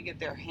trying to get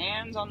their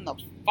hands on the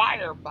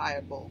Fire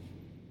Bible.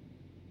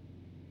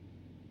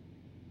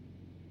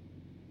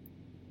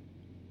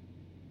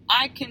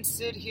 I can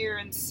sit here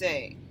and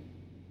say,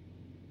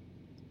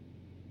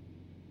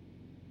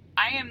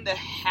 I am the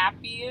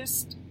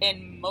happiest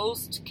and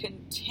most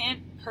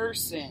content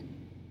person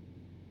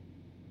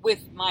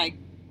with my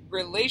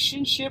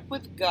relationship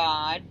with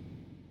God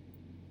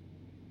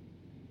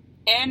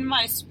and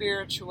my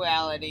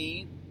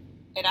spirituality,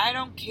 and I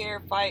don't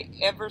care if I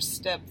ever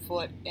step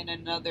foot in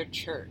another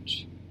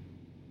church.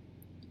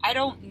 I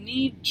don't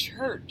need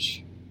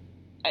church.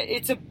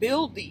 It's a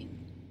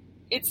building.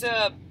 It's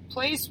a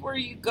place where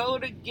you go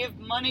to give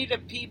money to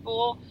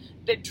people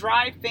that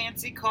drive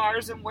fancy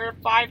cars and wear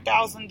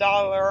 $5,000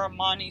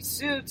 Armani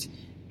suits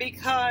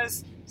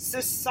because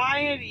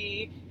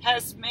society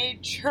has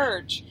made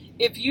church.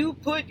 If you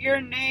put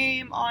your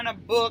name on a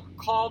book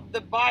called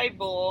the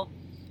Bible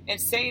and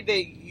say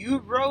that you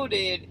wrote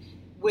it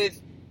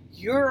with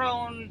your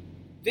own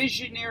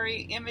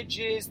visionary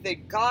images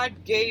that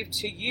God gave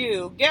to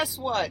you, guess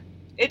what?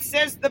 It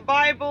says the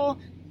Bible,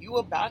 you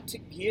about to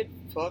get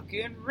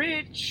fucking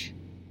rich.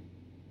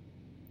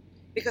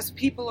 Because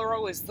people are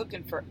always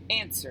looking for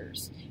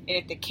answers. And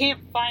if they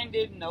can't find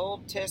it in the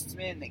Old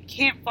Testament, and they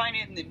can't find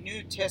it in the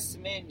New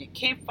Testament, and you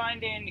can't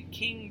find it in the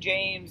King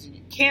James, and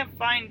you can't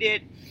find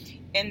it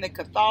in the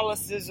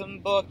Catholicism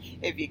book,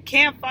 if you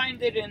can't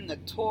find it in the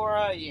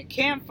Torah, you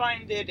can't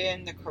find it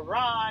in the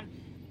Quran,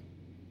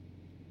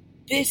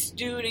 this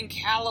dude in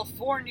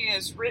California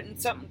has written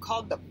something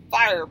called the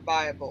Fire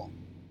Bible.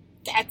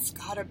 That's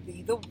gotta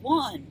be the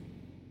one.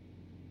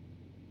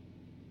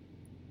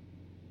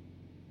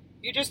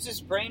 You're just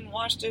as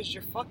brainwashed as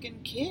your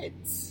fucking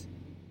kids.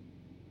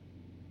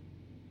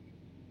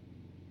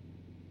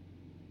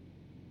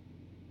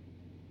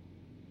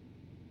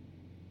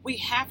 We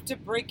have to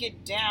break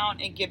it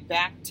down and get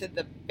back to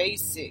the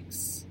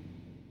basics.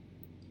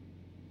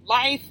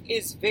 Life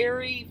is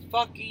very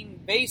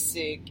fucking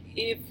basic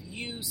if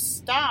you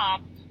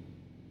stop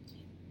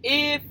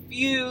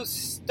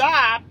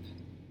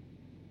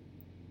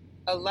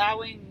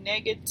allowing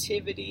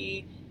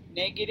negativity,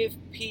 negative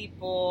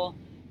people,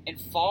 and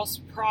false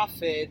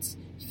prophets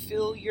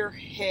fill your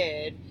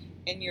head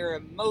and your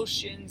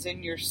emotions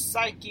and your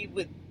psyche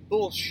with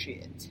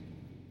bullshit.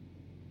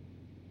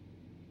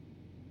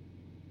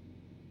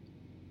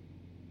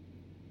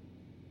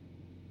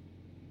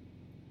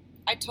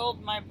 I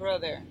told my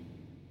brother,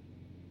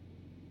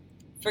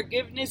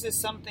 forgiveness is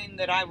something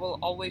that I will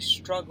always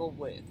struggle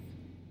with.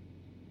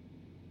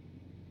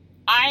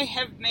 I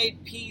have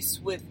made peace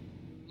with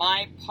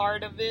my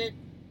part of it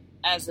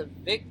as a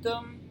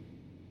victim.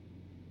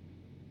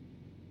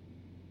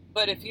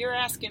 But if you're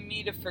asking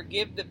me to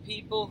forgive the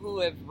people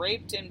who have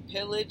raped and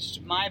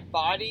pillaged my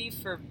body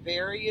for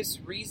various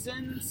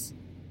reasons,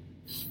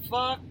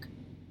 fuck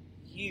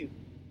you.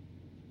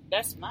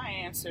 That's my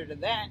answer to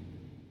that.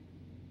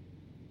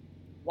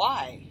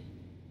 Why?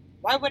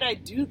 Why would I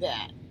do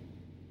that?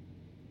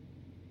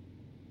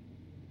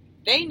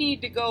 They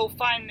need to go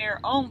find their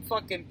own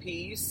fucking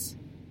peace.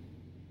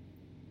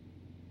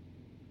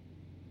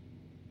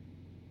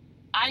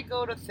 I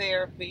go to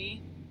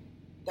therapy.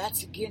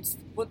 That's against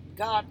what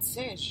God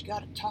says. You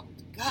gotta talk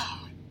to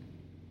God.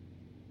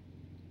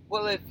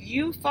 Well, if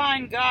you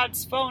find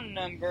God's phone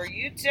number,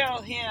 you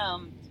tell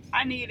him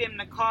I need him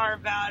to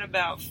carve out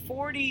about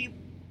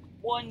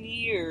 41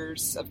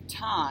 years of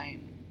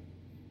time,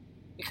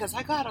 because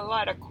I got a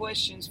lot of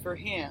questions for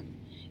him.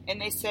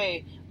 And they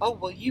say, oh,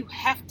 well, you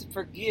have to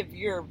forgive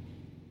your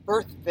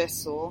birth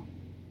vessel.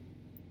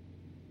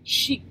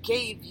 She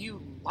gave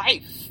you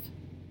life.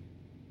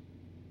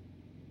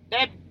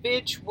 That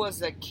bitch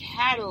was a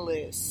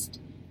catalyst.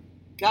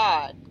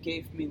 God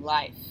gave me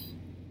life.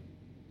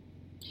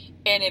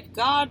 And if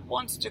God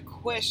wants to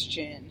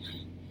question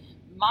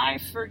my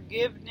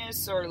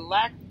forgiveness or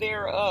lack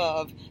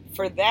thereof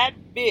for that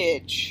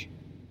bitch,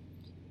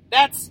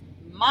 that's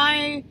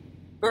my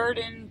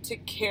burden to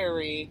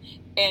carry.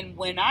 And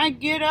when I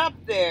get up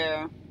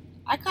there,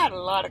 I got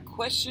a lot of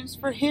questions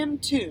for him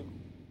too.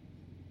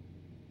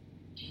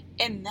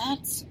 And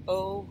that's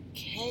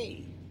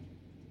okay.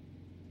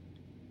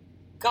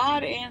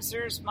 God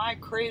answers my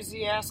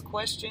crazy ass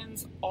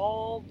questions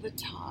all the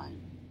time.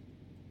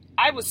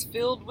 I was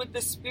filled with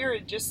the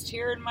Spirit just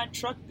here in my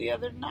truck the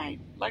other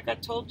night, like I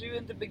told you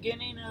in the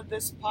beginning of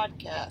this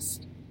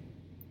podcast.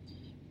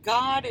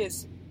 God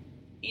is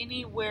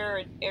anywhere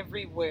and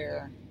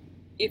everywhere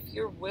if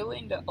you're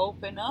willing to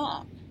open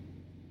up.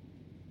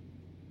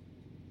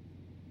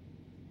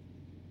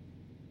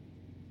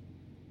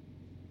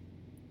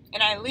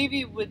 And I leave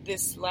you with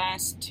this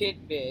last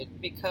tidbit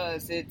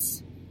because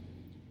it's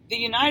the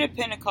United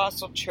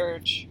Pentecostal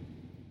Church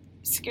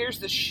scares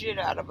the shit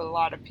out of a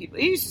lot of people.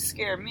 It used to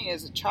scare me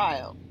as a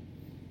child.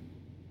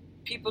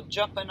 People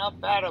jumping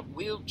up out of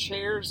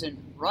wheelchairs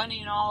and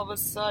running all of a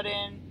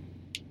sudden.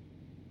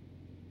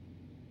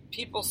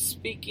 People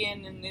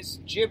speaking in this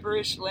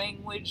gibberish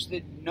language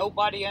that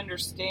nobody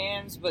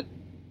understands, but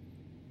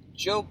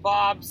Joe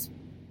Bob's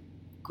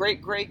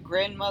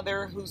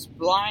great-great-grandmother, who's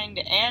blind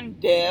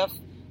and deaf,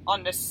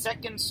 on the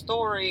second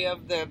story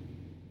of the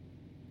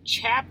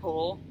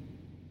chapel.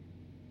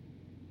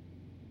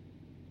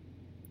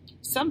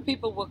 Some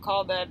people would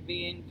call that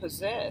being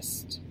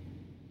possessed.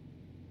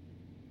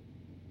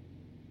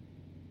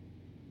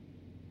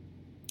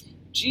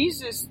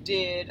 Jesus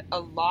did a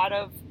lot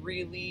of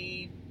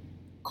really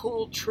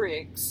cool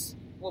tricks.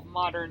 We'll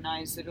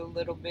modernize it a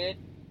little bit.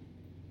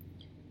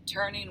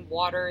 Turning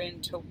water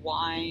into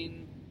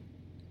wine.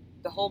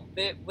 The whole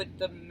bit with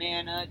the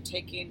manna,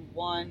 taking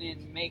one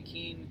and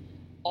making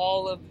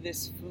all of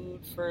this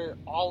food for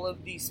all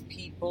of these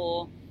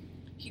people.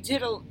 He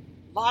did a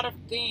lot of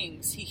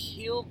things. He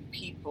healed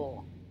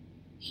people.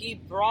 He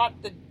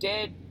brought the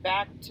dead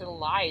back to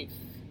life.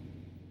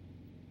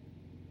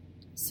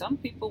 Some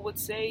people would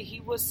say he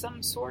was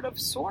some sort of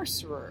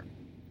sorcerer.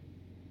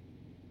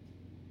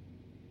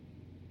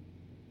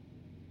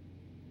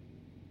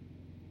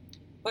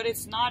 But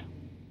it's not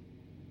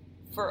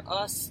for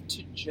us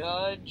to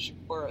judge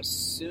or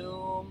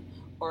assume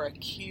or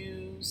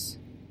accuse.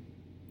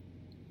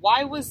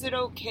 Why was it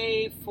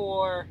okay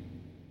for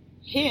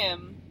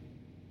him,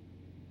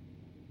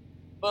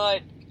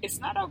 but it's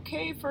not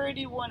okay for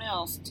anyone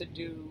else to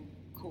do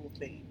cool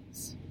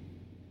things?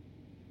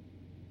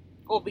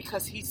 Well,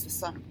 because he's the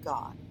Son of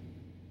God.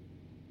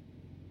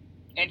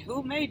 And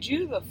who made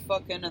you the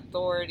fucking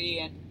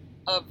authority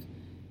of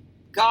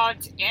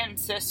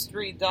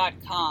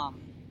God'sAncestry.com?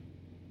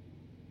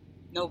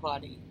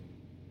 Nobody.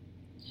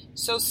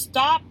 So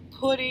stop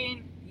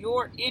putting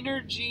your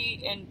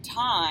energy and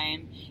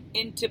time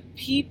into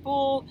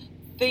people,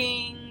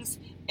 things,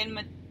 and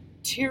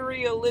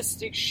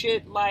materialistic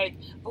shit like,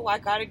 oh, I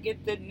gotta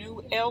get the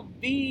new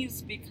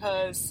LBs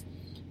because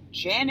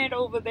Janet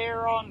over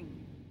there on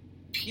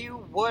pew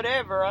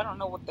whatever, I don't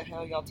know what the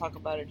hell y'all talk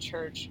about at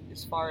church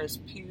as far as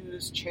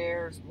pews,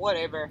 chairs,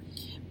 whatever.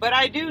 But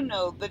I do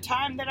know the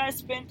time that I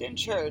spent in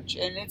church,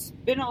 and it's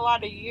been a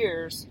lot of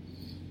years,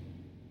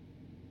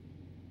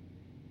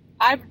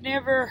 I've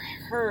never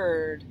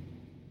heard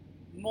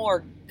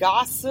more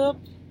gossip,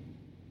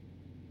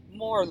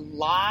 more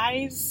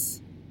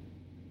lies,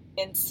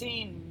 and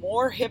seen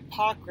more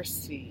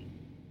hypocrisy.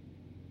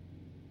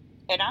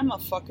 And I'm a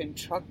fucking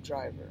truck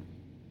driver.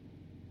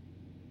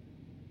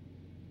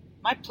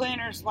 My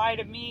planners lie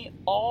to me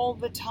all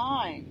the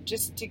time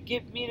just to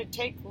get me to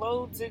take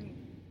loads and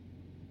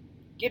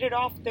get it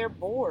off their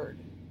board.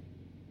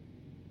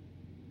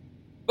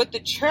 But the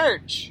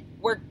church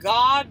where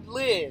God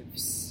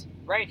lives,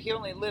 right? He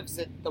only lives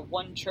at the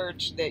one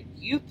church that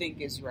you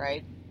think is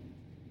right.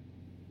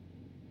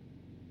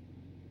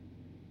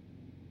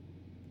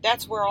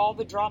 That's where all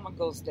the drama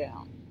goes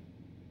down.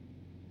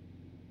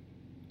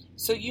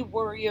 So you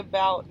worry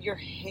about your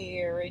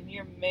hair and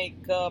your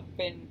makeup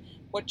and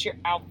what your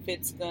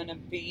outfit's gonna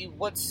be,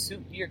 what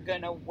suit you're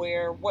gonna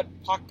wear,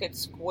 what pocket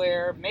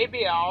square.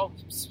 Maybe I'll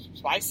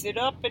spice it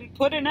up and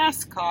put an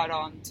ascot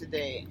on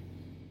today.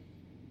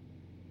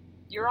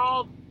 You're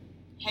all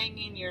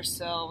hanging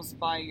yourselves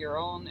by your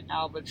own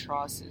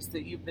albatrosses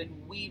that you've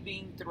been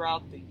weaving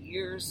throughout the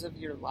years of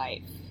your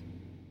life.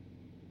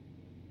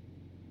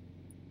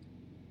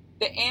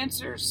 The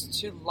answers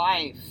to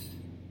life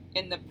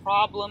and the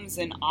problems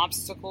and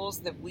obstacles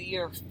that we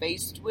are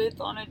faced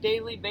with on a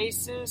daily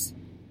basis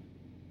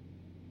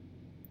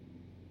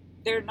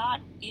They're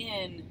not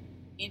in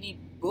any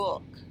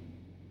book.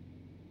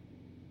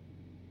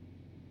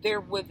 They're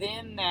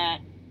within that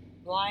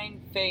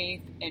blind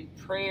faith and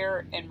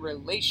prayer and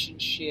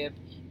relationship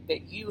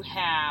that you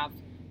have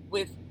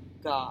with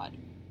God,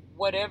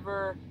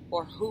 whatever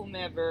or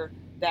whomever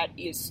that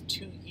is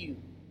to you.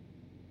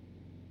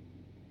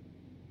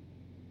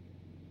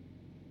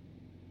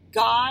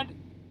 God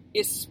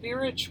is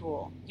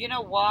spiritual. You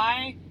know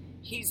why?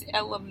 He's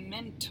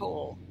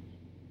elemental.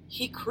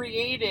 He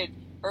created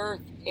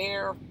earth,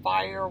 air,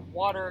 fire,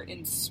 water,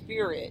 and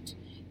spirit.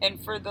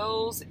 And for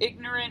those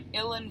ignorant,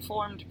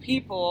 ill-informed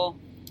people,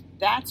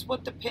 that's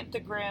what the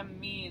pentagram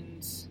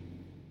means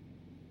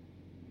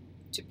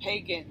to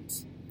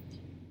pagans.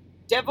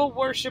 Devil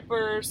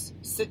worshippers,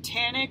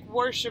 satanic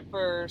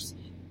worshippers,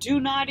 do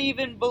not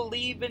even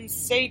believe in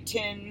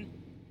Satan.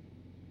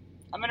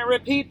 I'm going to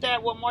repeat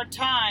that one more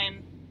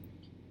time.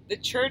 The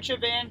Church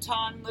of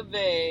Anton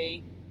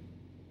LaVey,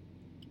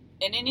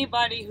 and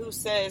anybody who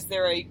says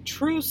they're a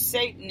true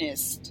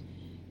Satanist,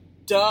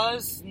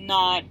 does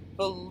not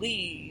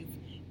believe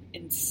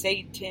in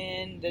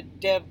Satan, the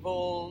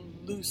devil,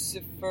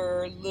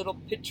 Lucifer, little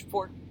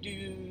pitchfork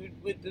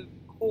dude with the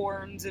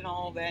horns and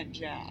all that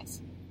jazz.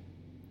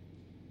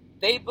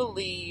 They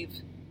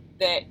believe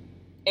that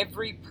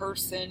every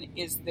person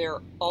is their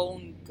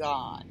own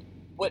God,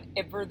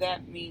 whatever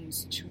that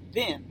means to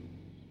them.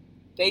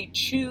 They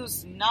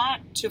choose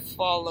not to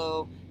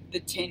follow the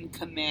 10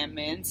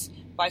 Commandments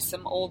by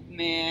some old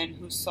man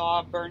who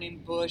saw a burning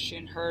bush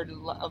and heard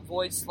a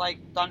voice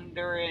like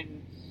thunder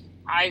and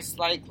eyes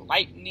like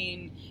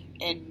lightning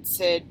and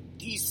said,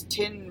 "These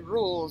 10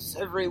 rules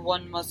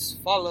everyone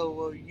must follow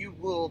or you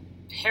will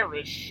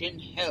perish in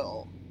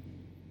hell."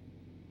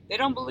 They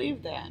don't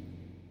believe that.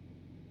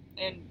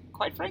 And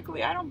quite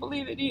frankly, I don't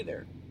believe it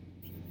either.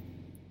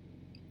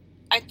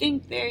 I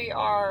think they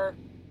are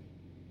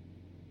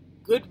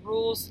good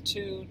rules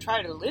to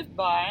try to live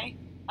by.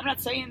 I'm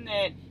not saying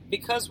that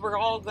because we're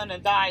all going to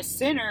die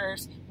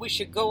sinners, we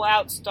should go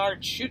out,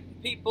 start shooting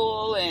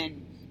people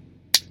and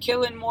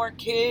killing more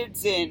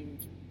kids and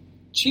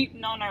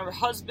cheating on our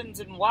husbands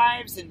and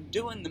wives and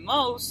doing the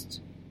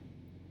most.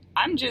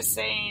 I'm just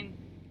saying,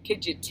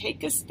 could you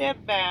take a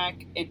step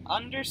back and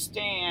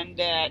understand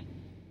that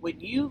when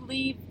you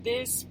leave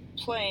this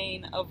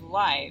plane of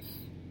life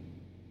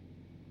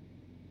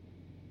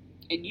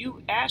and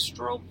you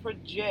astral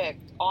project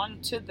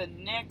onto the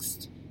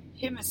next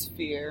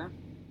hemisphere,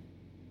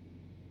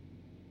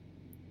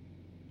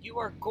 you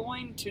are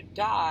going to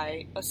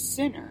die a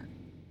sinner.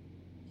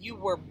 You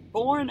were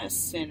born a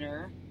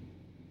sinner,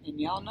 and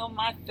y'all know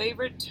my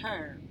favorite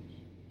term.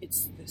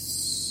 It's the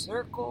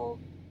circle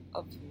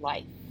of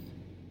life.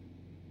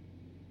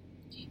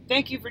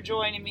 Thank you for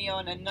joining me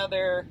on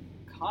another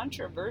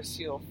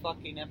controversial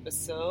fucking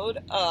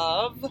episode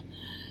of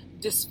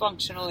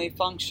Dysfunctionally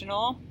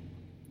Functional.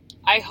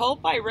 I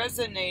hope I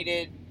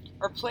resonated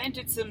or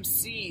planted some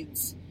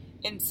seeds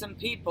in some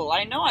people.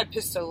 I know I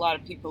pissed a lot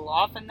of people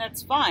off, and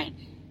that's fine.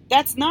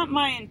 That's not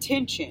my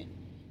intention.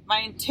 My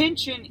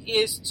intention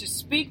is to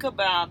speak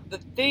about the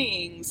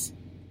things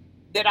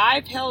that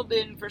I've held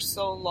in for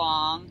so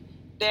long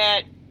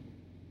that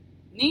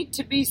need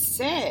to be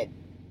said.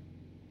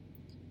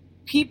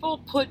 People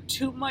put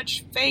too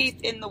much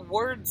faith in the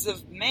words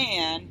of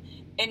man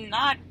and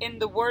not in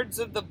the words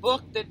of the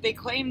book that they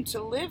claim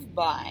to live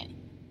by,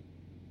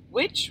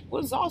 which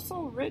was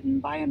also written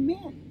by a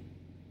man.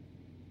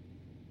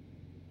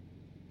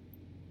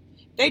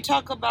 They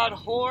talk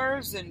about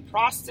whores and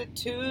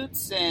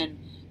prostitutes and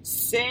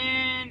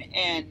sin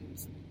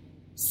and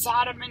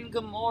Sodom and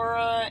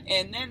Gomorrah,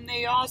 and then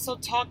they also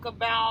talk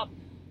about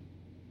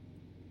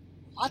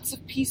lots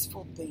of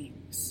peaceful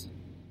things.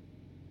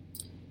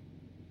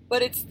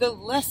 But it's the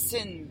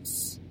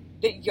lessons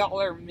that y'all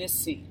are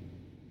missing.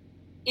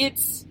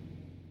 It's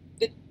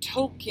the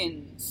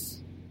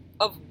tokens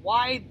of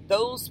why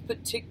those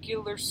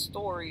particular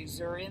stories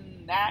are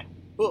in that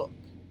book.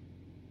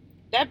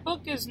 That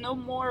book is no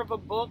more of a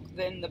book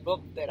than the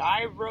book that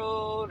I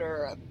wrote,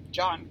 or a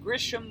John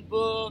Grisham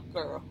book,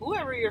 or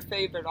whoever your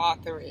favorite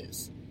author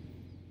is.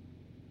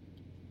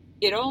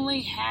 It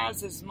only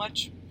has as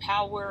much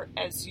power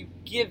as you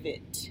give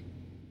it.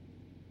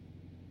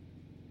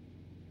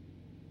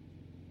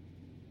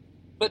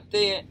 But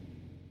the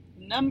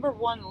number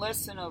one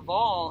lesson of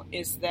all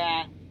is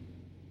that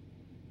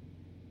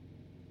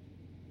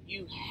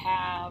you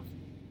have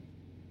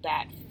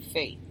that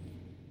faith.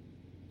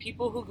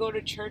 People who go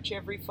to church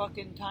every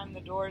fucking time the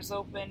doors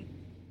open,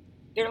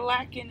 they're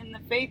lacking in the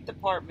faith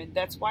department.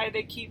 That's why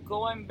they keep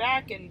going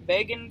back and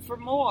begging for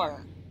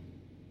more.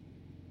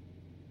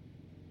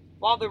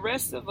 While the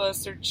rest of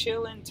us are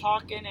chilling,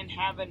 talking, and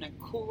having a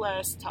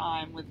cool-ass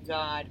time with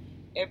God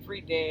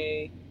every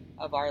day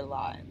of our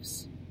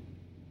lives.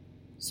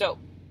 So,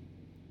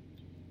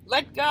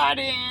 let God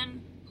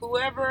in,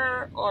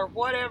 whoever or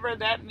whatever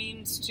that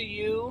means to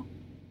you.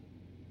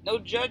 No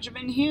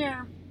judgment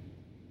here.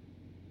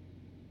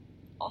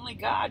 Only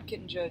God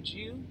can judge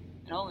you,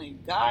 and only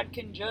God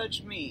can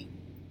judge me.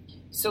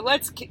 So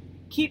let's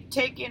keep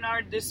taking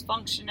our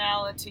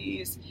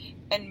dysfunctionalities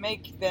and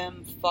make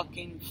them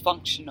fucking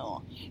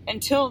functional.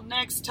 Until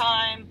next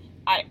time,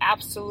 I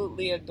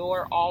absolutely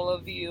adore all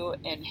of you,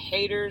 and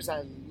haters,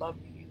 I love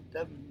you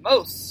the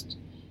most.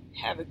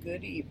 Have a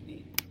good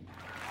evening.